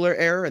singular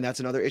error. And that's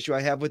another issue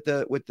I have with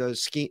the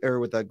scheme or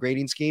with the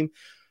grading scheme.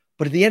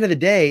 But at the end of the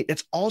day,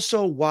 that's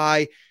also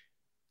why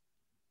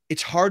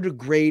it's hard to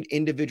grade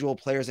individual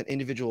players and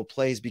individual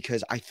plays,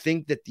 because I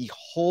think that the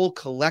whole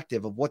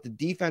collective of what the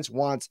defense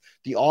wants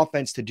the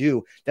offense to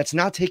do, that's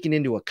not taken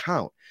into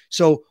account.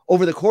 So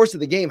over the course of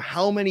the game,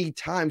 how many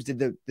times did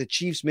the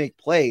Chiefs make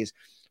plays,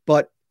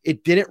 but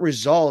it didn't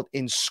result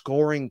in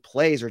scoring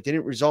plays or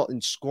didn't result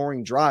in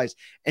scoring drives?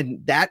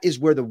 And that is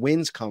where the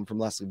wins come from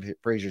Leslie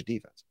Frazier's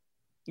defense.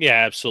 Yeah,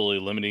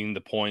 absolutely. Limiting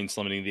the points,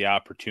 limiting the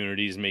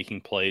opportunities,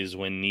 making plays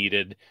when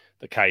needed.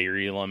 The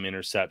Kyrie Elam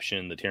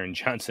interception, the Taron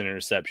Johnson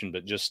interception,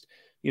 but just,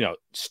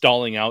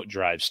 stalling out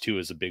drives too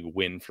is a big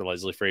win for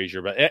Leslie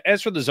Frazier. But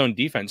as for the zone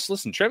defense,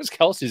 listen, Travis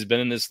Kelce has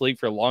been in this league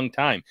for a long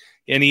time,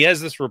 and he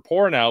has this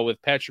rapport now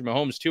with Patrick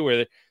Mahomes too,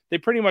 where they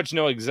pretty much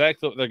know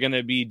exactly what they're going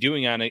to be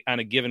doing on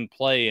a given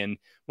play. And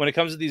when it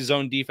comes to these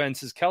zone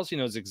defenses, Kelce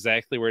knows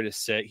exactly where to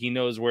sit. He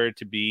knows where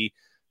to be.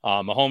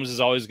 Mahomes is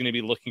always going to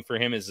be looking for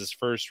him as his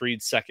first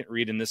read, second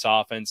read in this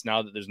offense.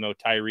 Now that there's no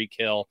Tyreek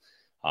Hill,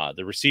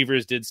 the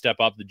receivers did step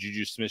up. The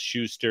Juju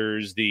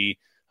Smith-Schusters, the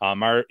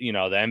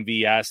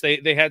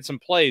MVS. They had some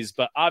plays,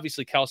 but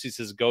obviously Kelce's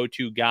his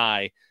go-to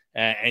guy,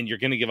 and you're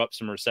going to give up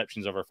some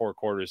receptions over 4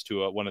 quarters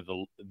to one of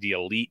the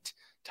elite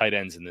tight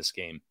ends in this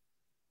game.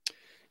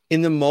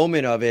 In the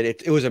moment of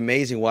it was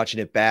amazing watching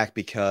it back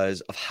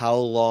because of how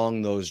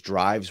long those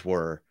drives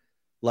were,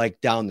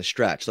 down the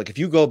stretch. If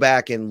you go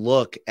back and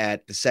look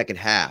at the second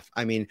half,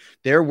 I mean,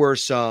 there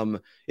was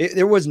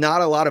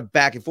not a lot of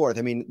back and forth.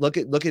 I mean, look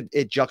at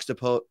it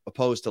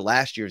juxtaposed to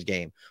last year's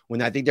game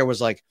when I think there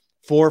was 4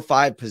 or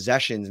 5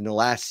 possessions in the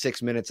last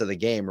 6 minutes of the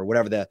game or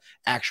whatever the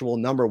actual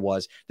number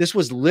was. This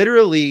was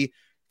literally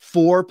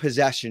 4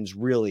 possessions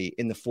really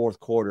in the fourth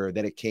quarter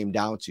that it came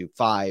down to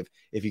 5,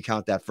 if you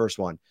count that first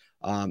one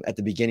at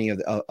the beginning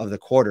of the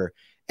quarter.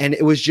 And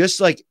it was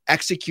just like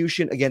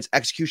execution against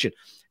execution.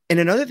 And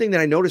another thing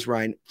that I noticed,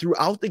 Ryan,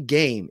 throughout the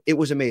game, it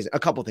was amazing. A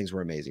couple things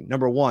were amazing.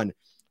 Number one,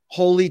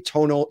 holy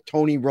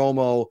Tony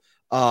Romo.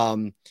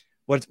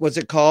 What's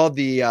it called?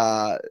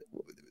 The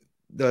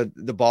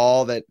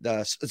ball that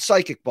the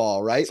psychic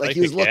ball, right? Like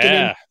he was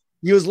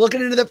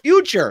looking into the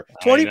future.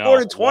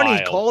 24-20,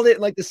 he called it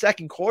in like the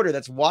second quarter.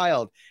 That's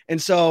wild.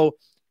 And so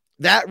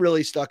that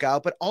really stuck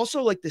out. But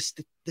also like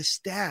the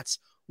stats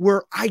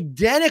were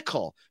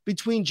identical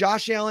between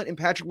Josh Allen and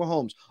Patrick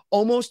Mahomes,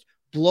 almost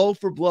blow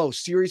for blow,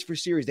 series for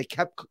series. They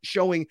kept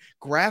showing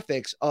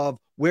graphics of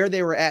where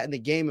they were at in the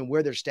game and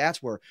where their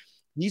stats were.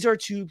 These are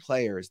two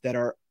players that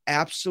are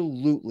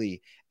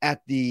absolutely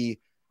at the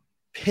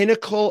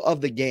pinnacle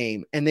of the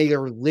game, and they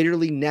are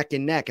literally neck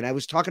and neck. And I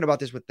was talking about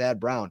this with Thad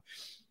Brown.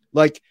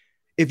 Like,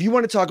 if you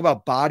want to talk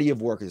about body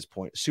of work at this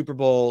point, Super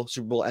Bowl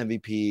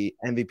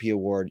MVP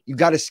award, you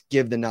got to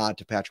give the nod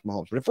to Patrick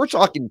Mahomes. But if we're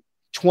talking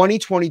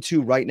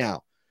 2022 right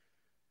now,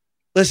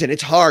 listen,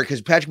 it's hard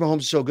because Patrick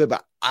Mahomes is so good,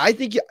 but I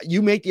think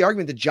you make the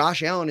argument that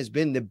Josh Allen has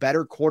been the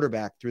better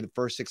quarterback through the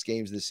first 6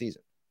 games of the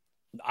season.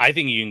 I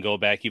think you can go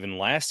back even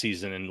last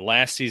season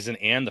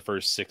and the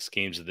first 6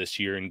 games of this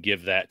year and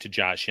give that to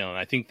Josh Allen.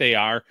 I think they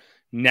are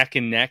neck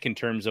and neck in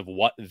terms of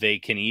what they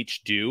can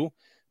each do,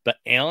 but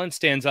Allen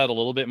stands out a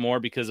little bit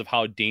more because of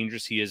how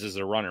dangerous he is as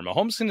a runner.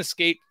 Mahomes can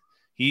escape.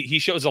 He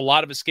shows a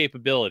lot of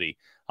escapability,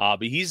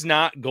 but he's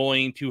not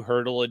going to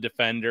hurdle a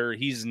defender.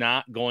 He's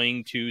not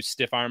going to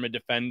stiff arm a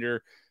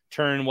defender,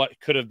 turn what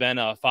could have been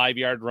a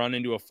 5-yard run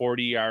into a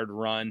 40-yard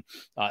run.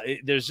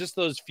 There's just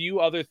those few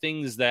other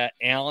things that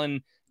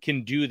Allen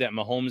can do that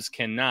Mahomes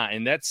cannot.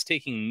 And that's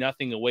taking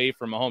nothing away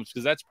from Mahomes,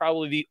 because that's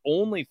probably the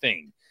only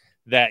thing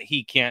that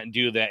he can't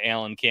do that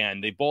Allen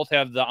can. They both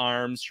have the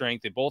arm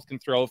strength. They both can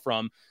throw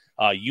from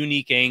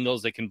unique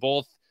angles. They can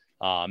both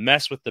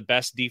mess with the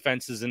best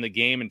defenses in the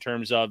game in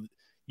terms of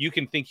you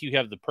can think you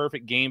have the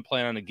perfect game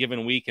plan on a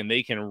given week and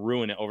they can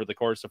ruin it over the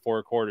course of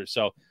 4 quarters.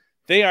 So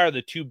they are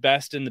the 2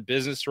 best in the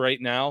business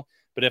right now.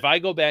 But if I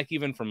go back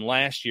even from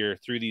last year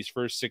through these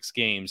first 6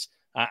 games,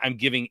 I'm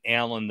giving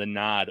Allen the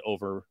nod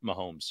over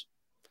Mahomes.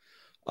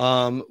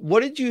 What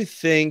did you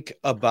think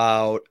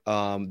about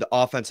the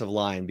offensive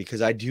line?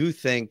 Because I do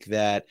think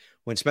that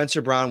when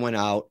Spencer Brown went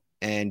out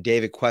and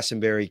David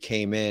Quessenberry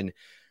came in,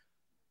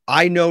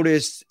 I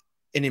noticed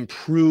an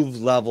improved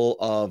level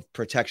of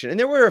protection. And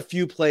there were a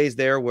few plays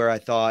there where I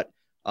thought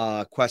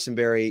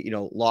Quessenberry,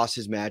 lost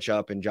his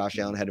matchup and Josh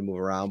Allen had to move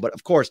around. But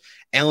of course,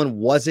 Allen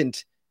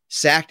wasn't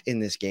sacked in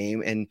this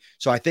game. And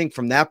so I think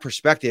from that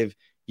perspective,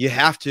 you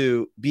have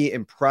to be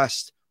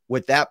impressed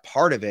with that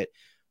part of it.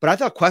 But I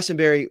thought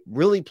Quessenberry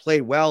really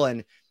played well.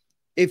 And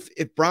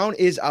if Brown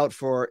is out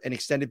for an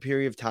extended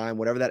period of time,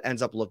 whatever that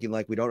ends up looking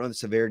like, we don't know the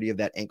severity of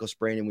that ankle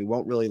sprain, and we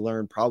won't really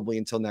learn probably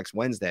until next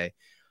Wednesday.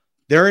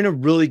 They're in a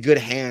really good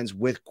hands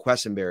with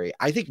Quessenberry.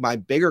 I think my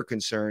bigger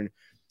concern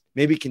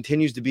maybe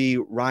continues to be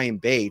Ryan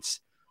Bates.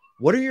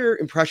 What are your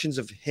impressions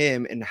of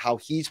him and how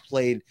he's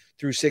played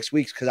through 6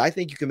 weeks? Because I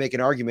think you can make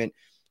an argument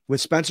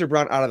with Spencer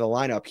Brown out of the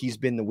lineup, he's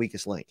been the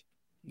weakest link.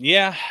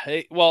 Yeah,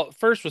 well,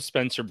 first with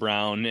Spencer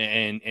Brown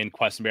and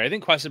Quessenberry. I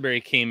think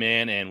Quessenberry came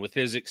in and with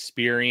his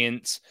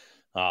experience,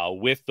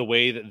 with the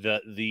way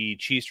that the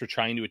Chiefs were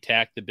trying to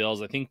attack the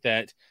Bills, I think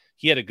that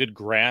he had a good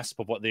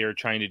grasp of what they were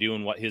trying to do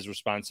and what his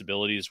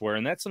responsibilities were.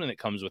 And that's something that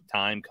comes with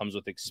time, comes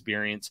with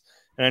experience.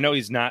 And I know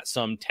he's not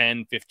some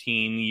 10,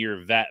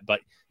 15-year vet,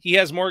 but he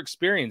has more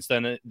experience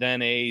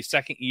than a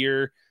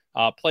second-year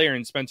player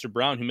in Spencer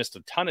Brown, who missed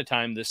a ton of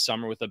time this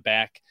summer with a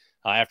back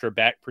after a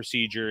back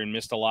procedure and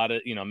missed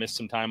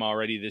some time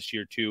already this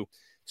year too.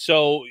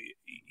 So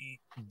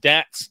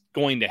that's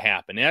going to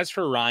happen. As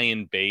for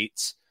Ryan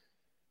Bates,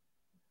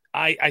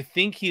 I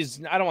think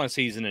I don't want to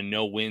say he's in a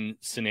no-win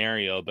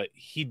scenario, but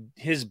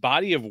his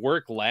body of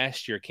work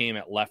last year came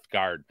at left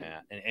guard,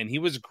 Matt, and he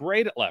was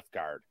great at left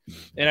guard.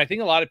 And I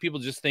think a lot of people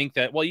just think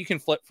that, well, you can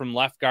flip from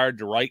left guard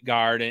to right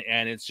guard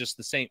and it's just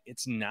the same.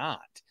 It's not.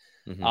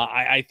 Mm-hmm.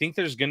 I think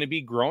there's going to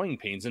be growing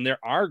pains, and there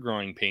are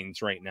growing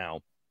pains right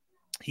now.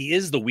 He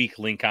is the weak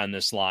link on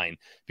this line,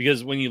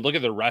 because when you look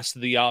at the rest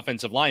of the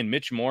offensive line,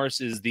 Mitch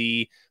Morse is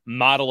the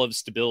model of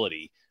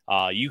stability.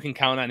 You can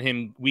count on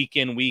him week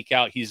in, week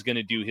out. He's going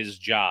to do his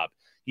job.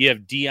 You have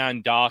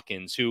Deion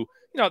Dawkins, who,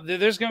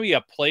 there's going to be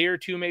a play or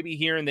two maybe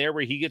here and there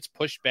where he gets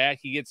pushed back,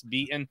 he gets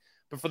beaten.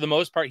 But for the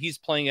most part, he's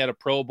playing at a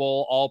Pro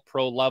Bowl,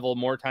 all-pro level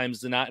more times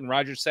than not. And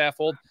Roger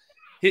Saffold,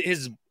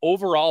 his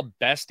overall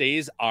best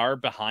days are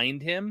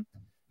behind him,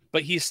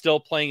 but he's still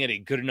playing at a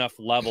good enough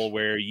level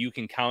where you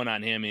can count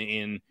on him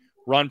in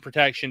run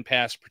protection,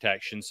 pass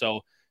protection.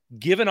 So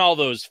given all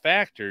those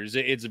factors,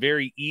 it's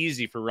very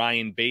easy for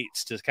Ryan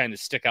Bates to kind of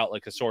stick out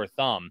like a sore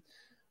thumb.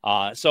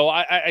 So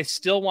I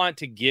still want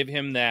to give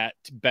him that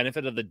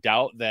benefit of the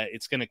doubt that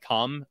it's going to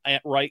come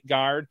at right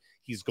guard.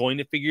 He's going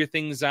to figure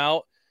things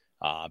out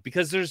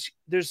because there's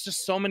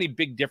just so many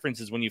big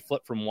differences when you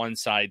flip from one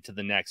side to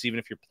the next, even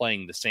if you're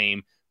playing the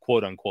same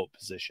quote unquote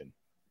position.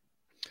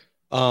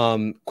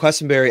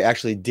 Questenberry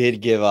actually did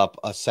give up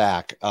a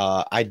sack.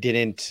 I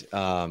didn't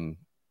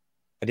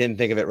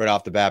think of it right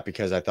off the bat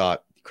because I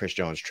thought Chris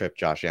Jones tripped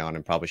Josh Allen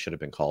and probably should have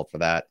been called for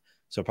that.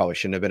 So probably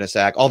shouldn't have been a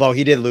sack, although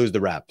he did lose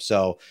the rep.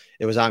 So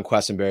it was on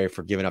Questenberry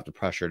for giving up the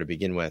pressure to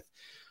begin with,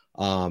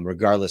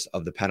 regardless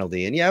of the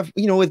penalty. And yeah,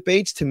 with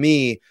Bates, to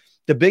me,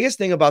 the biggest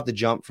thing about the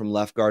jump from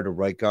left guard to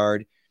right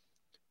guard,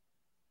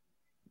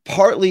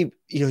 partly,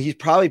 he's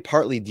probably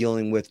partly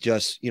dealing with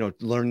just,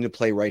 learning to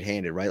play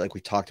right-handed, right? Like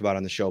we talked about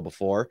on the show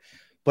before,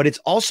 but it's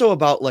also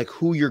about like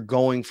who you're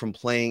going from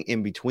playing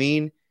in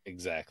between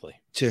exactly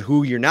to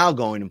who you're now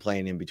going and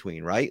playing in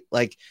between, right?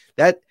 Like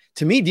that,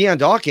 to me, Deion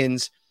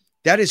Dawkins,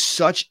 that is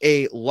such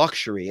a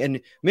luxury.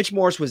 And Mitch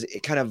Morse was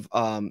kind of,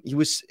 he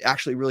was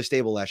actually really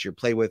stable last year,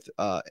 play with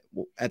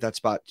at that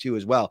spot too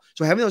as well.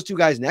 So having those two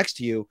guys next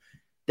to you,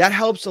 that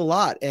helps a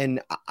lot.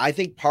 And I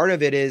think part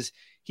of it is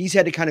he's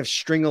had to kind of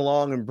string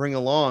along and bring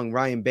along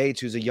Ryan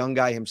Bates, who's a young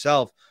guy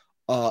himself,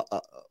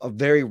 a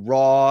very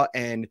raw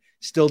and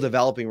still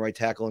developing right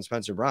tackle, in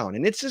Spencer Brown.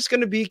 And it's just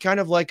going to be kind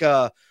of like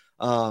a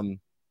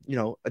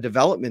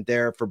development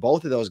there for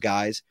both of those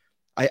guys.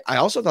 I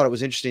also thought it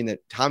was interesting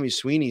that Tommy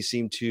Sweeney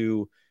seemed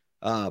to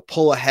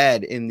pull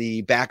ahead in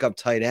the backup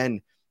tight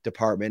end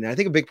department. And I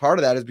think a big part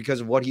of that is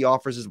because of what he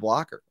offers as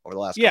blocker over the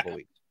last couple of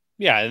weeks.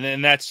 Yeah,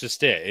 and that's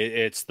just it.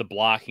 It's the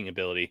blocking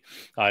ability.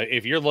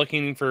 If you're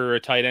looking for a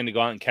tight end to go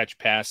out and catch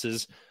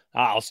passes,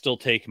 I'll still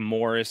take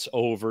Morris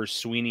over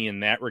Sweeney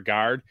in that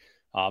regard.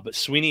 But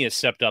Sweeney has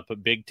stepped up a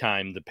big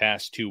time the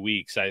past 2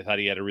 weeks. I thought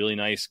he had a really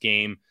nice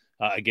game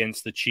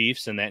against the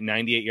Chiefs, and that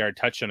 98-yard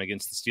touchdown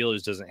against the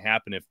Steelers doesn't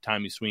happen if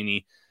Tommy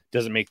Sweeney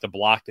doesn't make the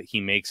block that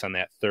he makes on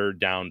that third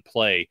down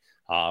play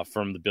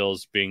from the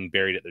Bills being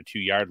buried at their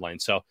 2-yard line.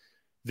 So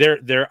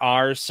there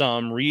are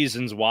some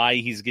reasons why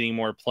he's getting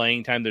more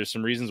playing time. There's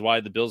some reasons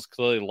why the Bills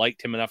clearly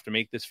liked him enough to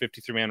make this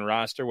 53-man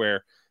roster,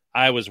 where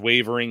I was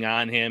wavering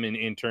on him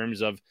in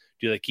terms of,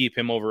 do they keep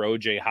him over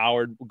O.J.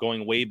 Howard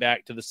going way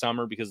back to the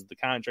summer because of the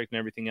contract and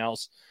everything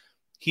else?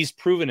 He's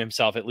proven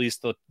himself, at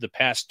least the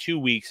past 2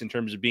 weeks, in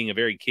terms of being a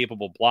very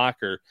capable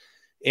blocker.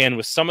 And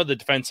with some of the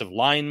defensive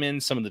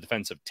linemen, some of the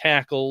defensive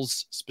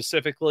tackles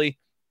specifically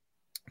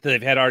that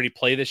they've had already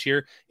play this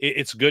year,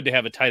 it's good to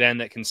have a tight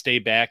end that can stay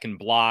back and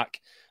block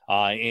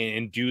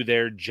and do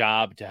their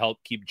job to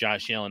help keep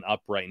Josh Allen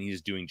upright, and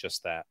he's doing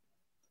just that.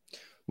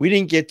 We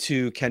didn't get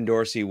to Ken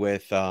Dorsey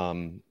with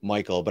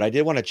Michael, but I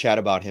did want to chat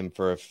about him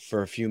for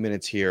a few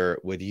minutes here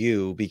with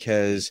you,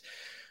 because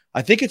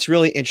I think it's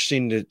really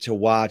interesting to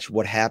watch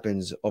what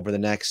happens over the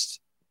next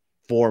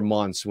 4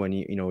 months when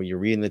you're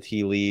reading the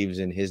tea leaves,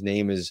 and his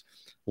name is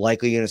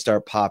likely going to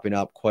start popping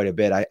up quite a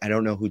bit. I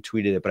don't know who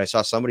tweeted it, but I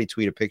saw somebody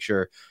tweet a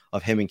picture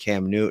of him and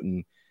Cam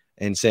Newton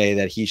and say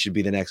that he should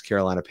be the next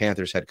Carolina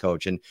Panthers head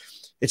coach. And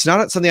it's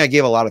not something I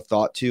gave a lot of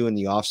thought to in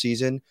the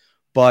offseason,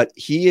 but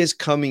he is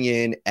coming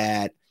in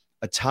at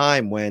a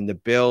time when the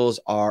Bills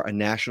are a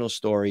national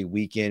story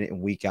week in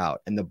and week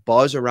out. And the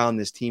buzz around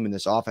this team and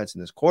this offense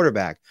and this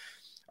quarterback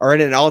are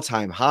at an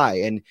all-time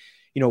high. And,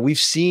 we've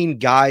seen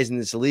guys in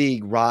this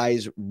league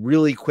rise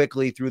really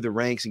quickly through the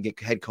ranks and get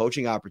head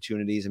coaching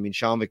opportunities. I mean,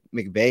 Sean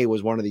McVay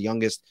was one of the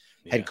youngest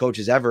head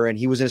coaches ever, and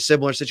he was in a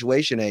similar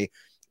situation, an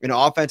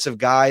offensive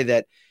guy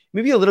that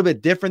maybe a little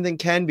bit different than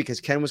Ken,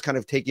 because Ken was kind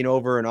of taking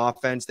over an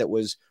offense that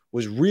was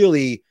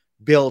really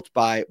built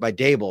by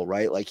Dable,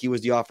 right? Like he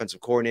was the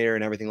offensive coordinator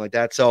and everything like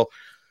that. So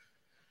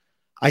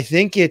I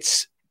think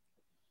it's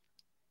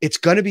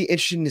going to be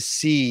interesting to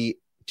see,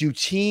 do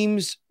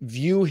teams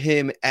view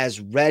him as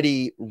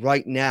ready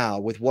right now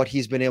with what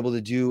he's been able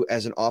to do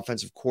as an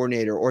offensive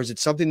coordinator, or is it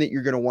something that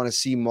you're going to want to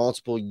see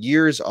multiple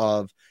years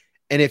of?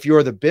 And if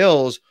you're the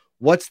Bills,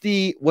 what's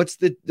the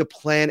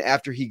plan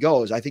after he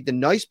goes? I think the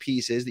nice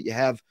piece is that you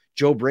have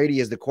Joe Brady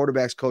as the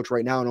quarterback's coach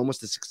right now and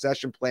almost a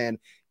succession plan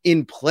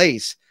in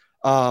place.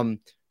 But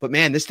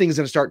man, this thing is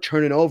going to start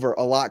turning over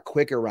a lot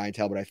quicker, Ryan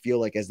Talbot, I feel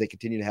like, as they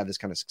continue to have this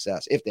kind of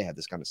success, if they have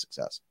this kind of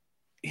success.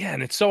 Yeah,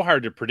 and it's so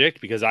hard to predict,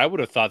 because I would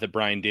have thought that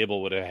Brian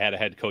Dable would have had a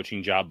head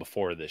coaching job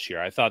before this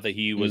year. I thought that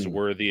he was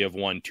worthy of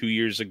one 2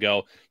 years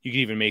ago. You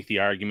could even make the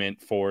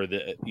argument for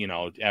the,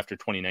 after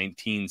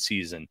 2019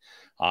 season,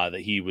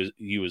 that he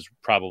was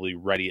probably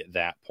ready at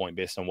that point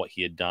based on what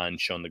he had done,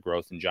 shown the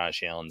growth in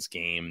Josh Allen's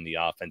game and the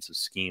offensive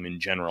scheme in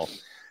general.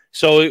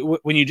 So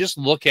when you just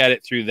look at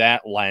it through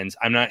that lens,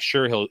 I'm not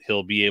sure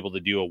he'll be able to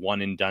do a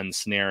one and done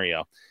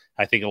scenario.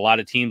 I think a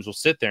lot of teams will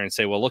sit there and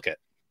say, well, look at,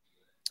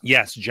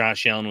 yes,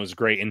 Josh Allen was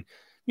great. And,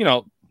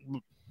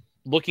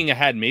 looking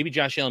ahead, maybe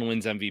Josh Allen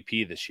wins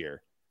MVP this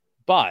year.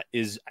 But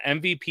is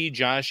MVP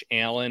Josh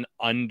Allen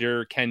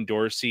under Ken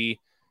Dorsey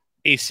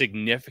a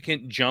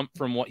significant jump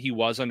from what he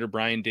was under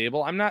Brian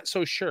Dable? I'm not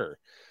so sure.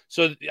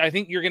 So I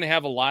think you're going to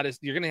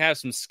have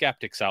some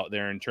skeptics out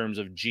there in terms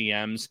of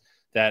GMs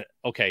that,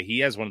 okay, he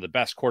has one of the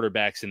best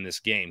quarterbacks in this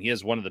game. He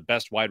has one of the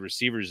best wide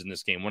receivers in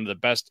this game, one of the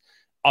best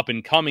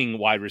up-and-coming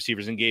wide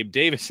receivers in Gabe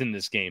Davis in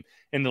this game,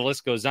 and the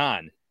list goes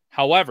on.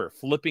 However,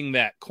 flipping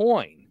that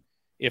coin,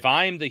 if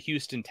I'm the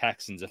Houston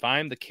Texans, if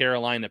I'm the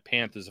Carolina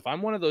Panthers, if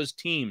I'm one of those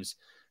teams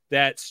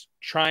that's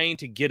trying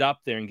to get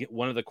up there and get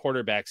one of the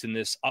quarterbacks in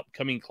this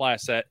upcoming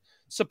class that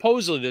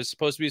supposedly there's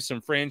supposed to be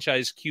some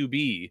franchise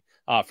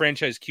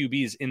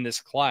QBs in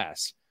this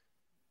class.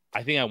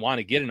 I think I want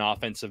to get an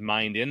offensive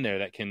mind in there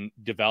that can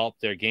develop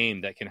their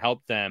game, that can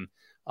help them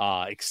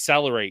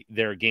accelerate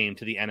their game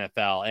to the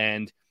NFL.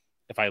 And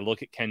if I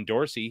look at Ken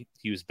Dorsey,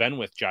 he's been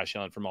with Josh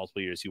Allen for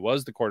multiple years. He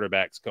was the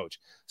quarterback's coach.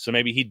 So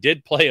maybe he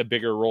did play a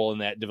bigger role in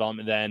that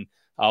development than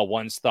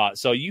once thought.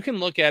 So you can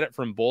look at it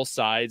from both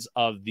sides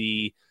of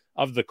the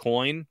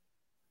coin.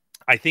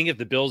 I think if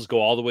the Bills go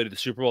all the way to the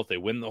Super Bowl, if they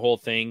win the whole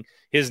thing,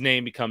 his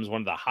name becomes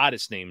one of the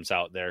hottest names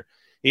out there.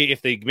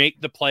 If they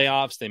make the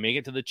playoffs, they make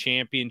it to the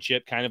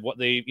championship, kind of what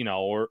they,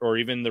 or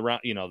even the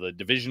round, the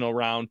divisional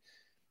round,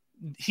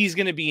 he's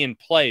going to be in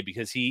play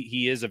because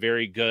he is a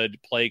very good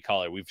play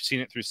caller. We've seen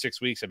it through 6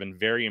 weeks. I've been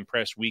very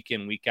impressed week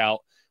in, week out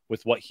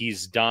with what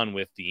he's done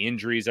with the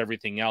injuries,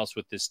 everything else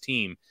with this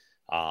team.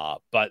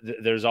 But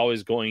there's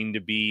always going to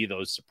be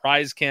those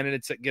surprise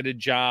candidates that get a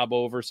job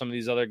over some of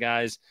these other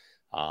guys.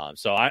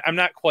 So I'm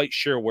not quite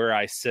sure where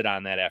I sit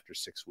on that after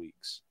 6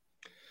 weeks.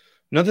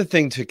 Another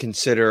thing to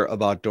consider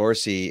about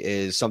Dorsey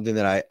is something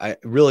that I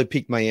really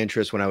piqued my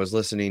interest when I was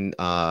listening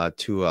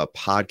to a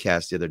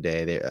podcast the other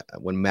day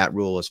when Matt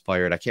Rule was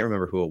fired. I can't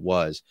remember who it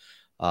was.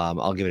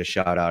 I'll give it a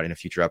shout out in a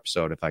future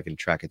episode if I can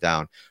track it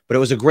down. But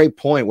it was a great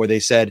point where they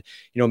said,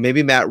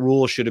 maybe Matt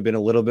Rule should have been a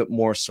little bit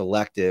more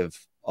selective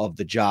of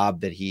the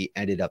job that he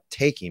ended up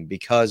taking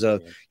because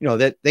of,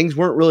 that things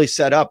weren't really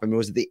set up. I mean, it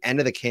was at the end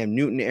of the Cam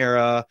Newton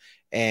era.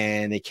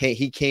 And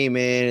he came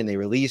in and they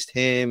released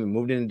him and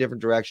moved in a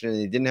different direction and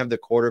they didn't have the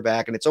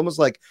quarterback. And it's almost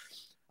like,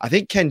 I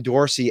think Ken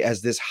Dorsey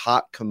as this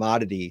hot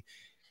commodity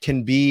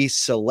can be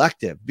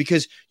selective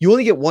because you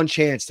only get one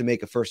chance to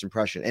make a first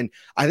impression. And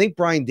I think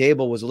Brian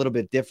Daboll was a little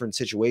bit different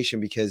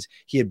situation because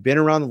he had been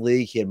around the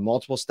league. He had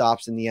multiple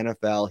stops in the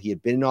NFL. He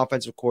had been an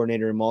offensive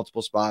coordinator in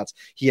multiple spots.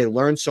 He had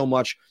learned so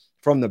much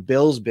from the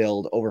Bills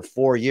build over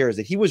 4 years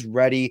that he was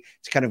ready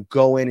to kind of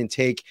go in and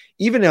take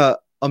even a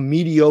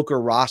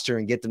mediocre roster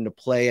and get them to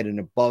play at an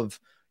above,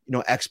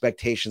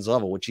 expectations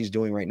level, which he's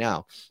doing right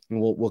now. And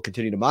we'll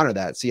continue to monitor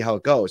that, see how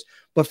it goes.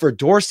 But for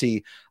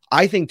Dorsey,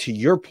 I think to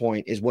your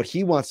point is what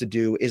he wants to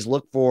do is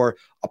look for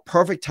a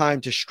perfect time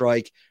to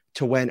strike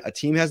to when a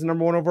team has the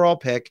number 1 overall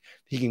pick.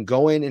 He can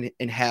go in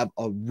and have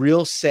a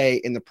real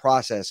say in the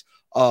process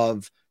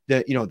of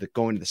the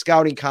going to the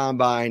scouting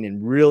combine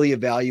and really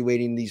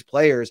evaluating these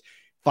players.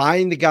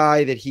 Find the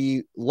guy that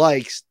he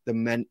likes,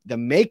 the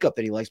makeup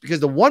that he likes, because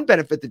the one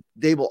benefit that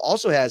Daboll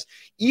also has,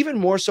 even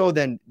more so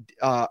than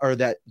or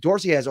that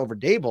Dorsey has over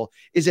Daboll,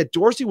 is that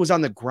Dorsey was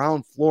on the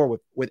ground floor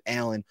with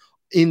Allen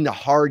in the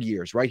hard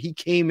years, right? He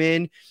came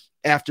in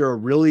after a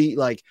really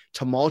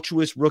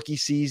tumultuous rookie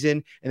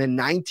season, and then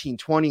 19,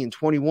 20, and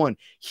 21,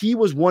 he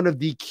was one of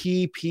the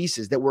key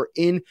pieces that were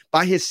in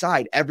by his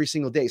side every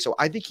single day. So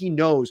I think he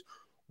knows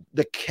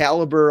the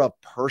caliber of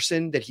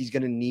person that he's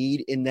going to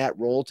need in that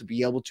role to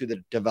be able to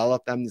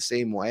develop them the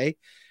same way.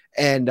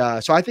 And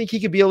so I think he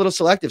could be a little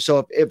selective.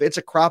 So if it's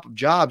a crop of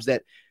jobs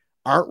that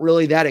aren't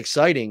really that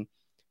exciting,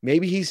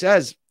 maybe he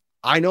says,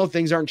 I know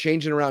things aren't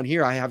changing around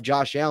here. I have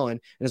Josh Allen.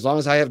 And as long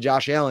as I have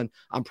Josh Allen,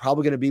 I'm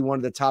probably going to be one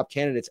of the top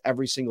candidates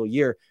every single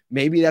year.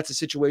 Maybe that's a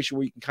situation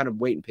where you can kind of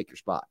wait and pick your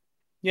spot.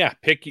 Yeah.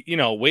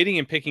 Waiting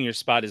and picking your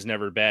spot is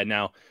never bad.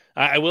 Now,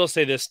 I will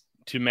say this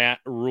to Matt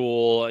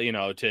Rule,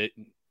 to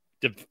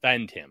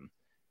defend him.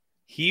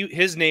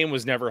 His name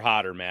was never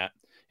hotter, Matt.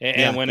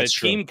 And when a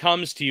team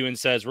comes to you and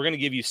says, we're going to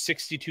give you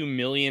 $62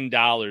 million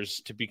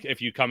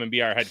if you come and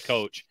be our head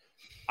coach,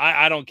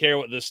 I don't care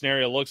what the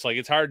scenario looks like.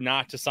 It's hard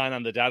not to sign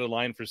on the dotted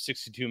line for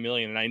 $62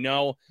 million. And I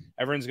know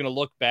everyone's going to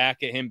look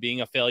back at him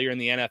being a failure in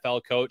the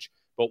NFL coach,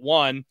 but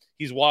one,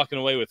 he's walking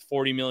away with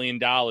 $40 million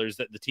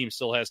that the team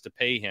still has to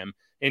pay him.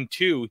 And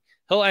two,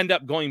 he'll end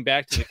up going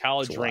back to the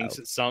college ranks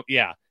at some,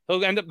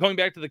 he'll end up going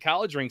back to the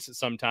college ranks at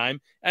some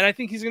time. And I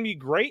think he's going to be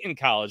great in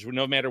college,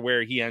 no matter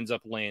where he ends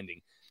up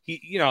landing.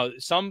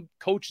 Some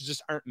coaches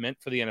just aren't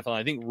meant for the NFL.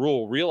 I think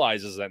Rule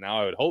realizes that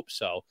now. I would hope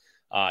so.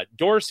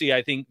 Dorsey,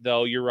 I think,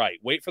 though, you're right.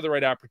 Wait for the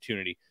right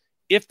opportunity.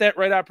 If that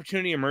right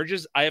opportunity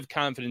emerges, I have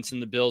confidence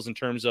in the Bills in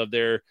terms of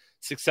their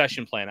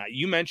succession plan.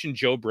 You mentioned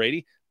Joe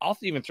Brady. I'll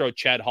even throw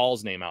Chad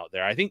Hall's name out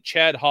there. I think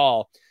Chad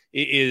Hall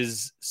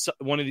is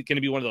going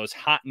to be one of those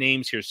hot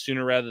names here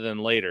sooner rather than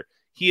later.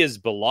 He is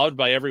beloved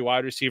by every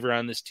wide receiver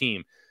on this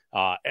team.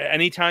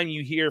 Anytime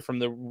you hear from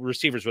the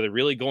receivers where they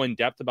really go in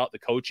depth about the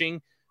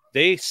coaching,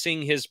 they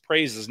sing his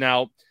praises.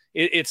 Now,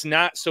 it's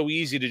not so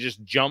easy to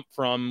just jump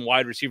from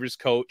wide receivers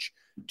coach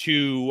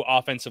to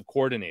offensive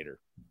coordinator.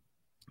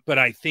 But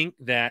I think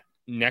that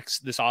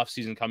this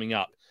offseason coming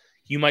up,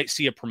 you might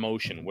see a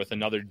promotion with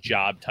another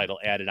job title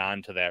added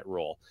on to that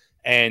role.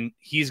 And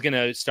he's going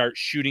to start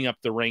shooting up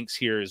the ranks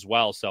here as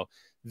well. So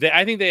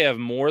I think they have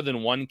more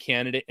than one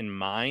candidate in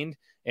mind,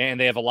 and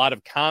they have a lot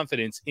of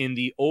confidence in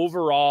the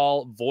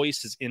overall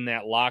voices in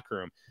that locker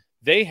room.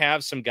 They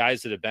have some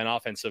guys that have been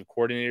offensive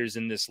coordinators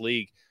in this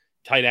league.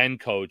 tight end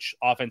coach,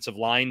 offensive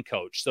line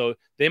coach. So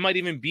they might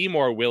even be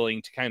more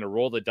willing to kind of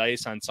roll the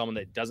dice on someone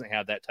that doesn't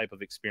have that type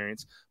of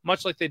experience,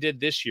 much like they did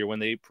this year when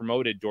they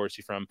promoted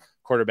Dorsey from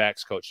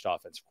quarterbacks coach to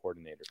offensive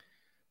coordinator.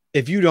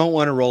 If you don't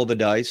want to roll the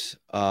dice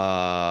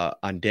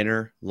on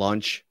dinner,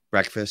 lunch,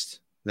 breakfast,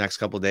 the next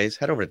couple of days,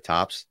 head over to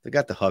Tops. They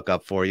got the hook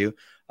up for you.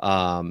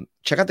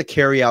 Check out the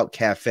Carryout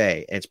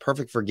Cafe. It's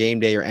perfect for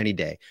game day or any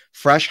day.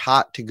 Fresh,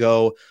 hot to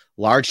go,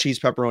 large cheese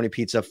pepperoni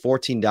pizza,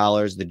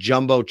 $14. The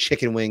jumbo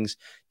chicken wings,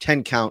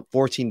 10 count,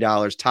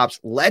 $14.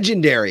 Tops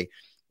legendary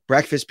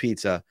breakfast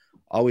pizza,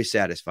 always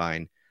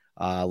satisfying.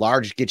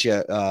 Large get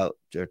you for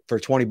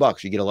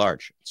 $20. You get a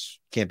large.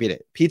 Can't beat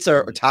it.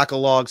 Pizza or taco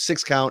log,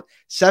 6 count,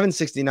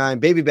 $7.69.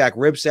 Baby back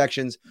rib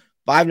sections,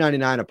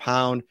 $5.99 a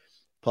pound.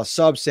 Plus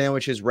subs,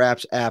 sandwiches,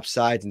 wraps, apps,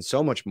 sides, and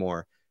so much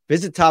more.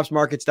 Visit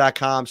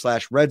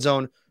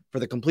topsmarkets.com/redzone for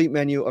the complete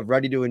menu of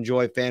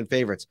ready-to-enjoy fan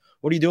favorites.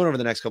 What are you doing over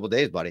the next couple of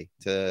days, buddy,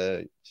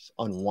 to just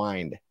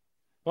unwind?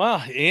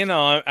 Well,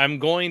 I'm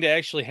going to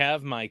actually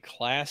have my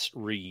class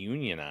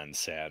reunion on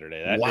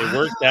Saturday. They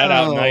worked that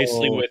out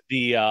nicely with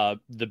the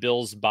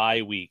Bills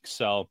bye week.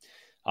 So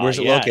where's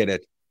it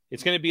located?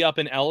 It's going to be up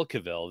in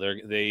Elkville.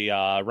 They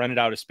rented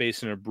out a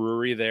space in a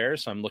brewery there.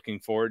 So I'm looking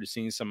forward to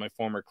seeing some of my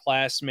former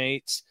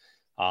classmates.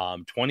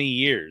 20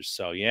 years.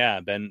 So yeah,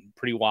 been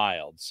pretty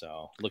wild.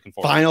 So looking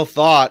forward. Final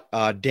thought.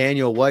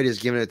 Daniel White is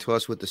giving it to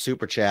us with the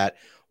super chat.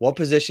 What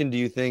position do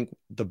you think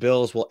the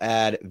Bills will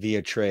add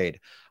via trade?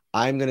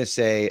 I'm going to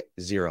say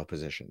 0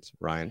 positions.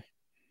 Ryan.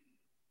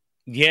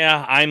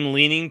 Yeah, I'm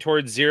leaning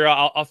towards 0.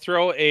 I'll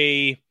throw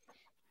a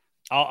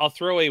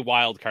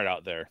wild card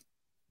out there.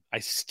 I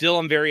still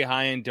am very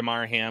high on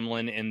DeMar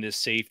Hamlin in this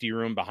safety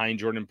room behind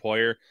Jordan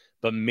Poyer.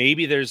 But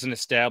maybe there's an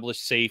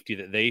established safety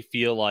that they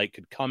feel like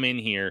could come in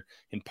here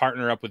and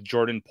partner up with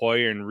Jordan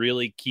Poyer and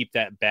really keep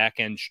that back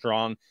end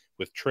strong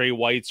with Trey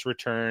White's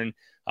return,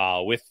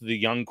 with the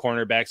young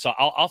cornerback. So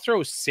I'll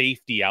throw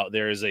safety out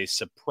there as a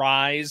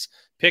surprise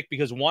pick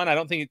because, one, I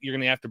don't think you're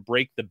going to have to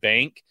break the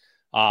bank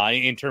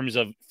in terms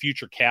of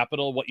future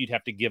capital, what you'd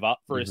have to give up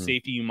for a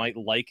safety you might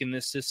like in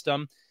this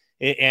system.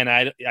 And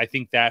I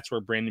think that's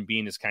where Brandon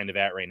Beane is kind of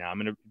at right now. I'm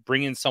going to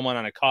bring in someone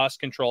on a cost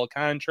control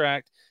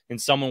contract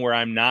and someone where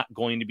I'm not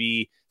going to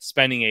be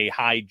spending a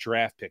high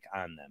draft pick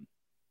on them.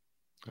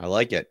 I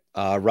like it.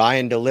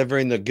 Ryan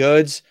delivering the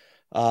goods.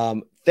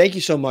 Thank you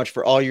so much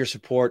for all your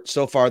support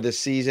so far this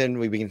season.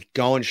 We've been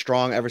going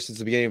strong ever since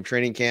the beginning of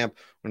training camp.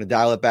 I'm going to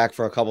dial it back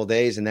for a couple of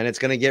days, and then it's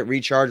going to get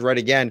recharged right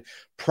again.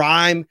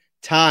 Prime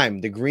time.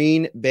 The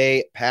Green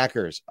Bay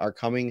Packers are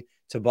coming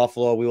to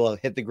Buffalo. We will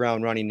hit the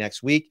ground running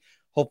next week.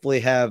 Hopefully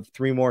have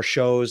 3 more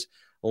shows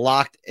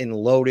locked and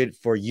loaded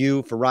for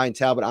you. For Ryan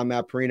Talbot, I'm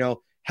Matt Perino.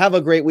 Have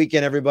a great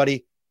weekend,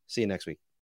 everybody. See you next week.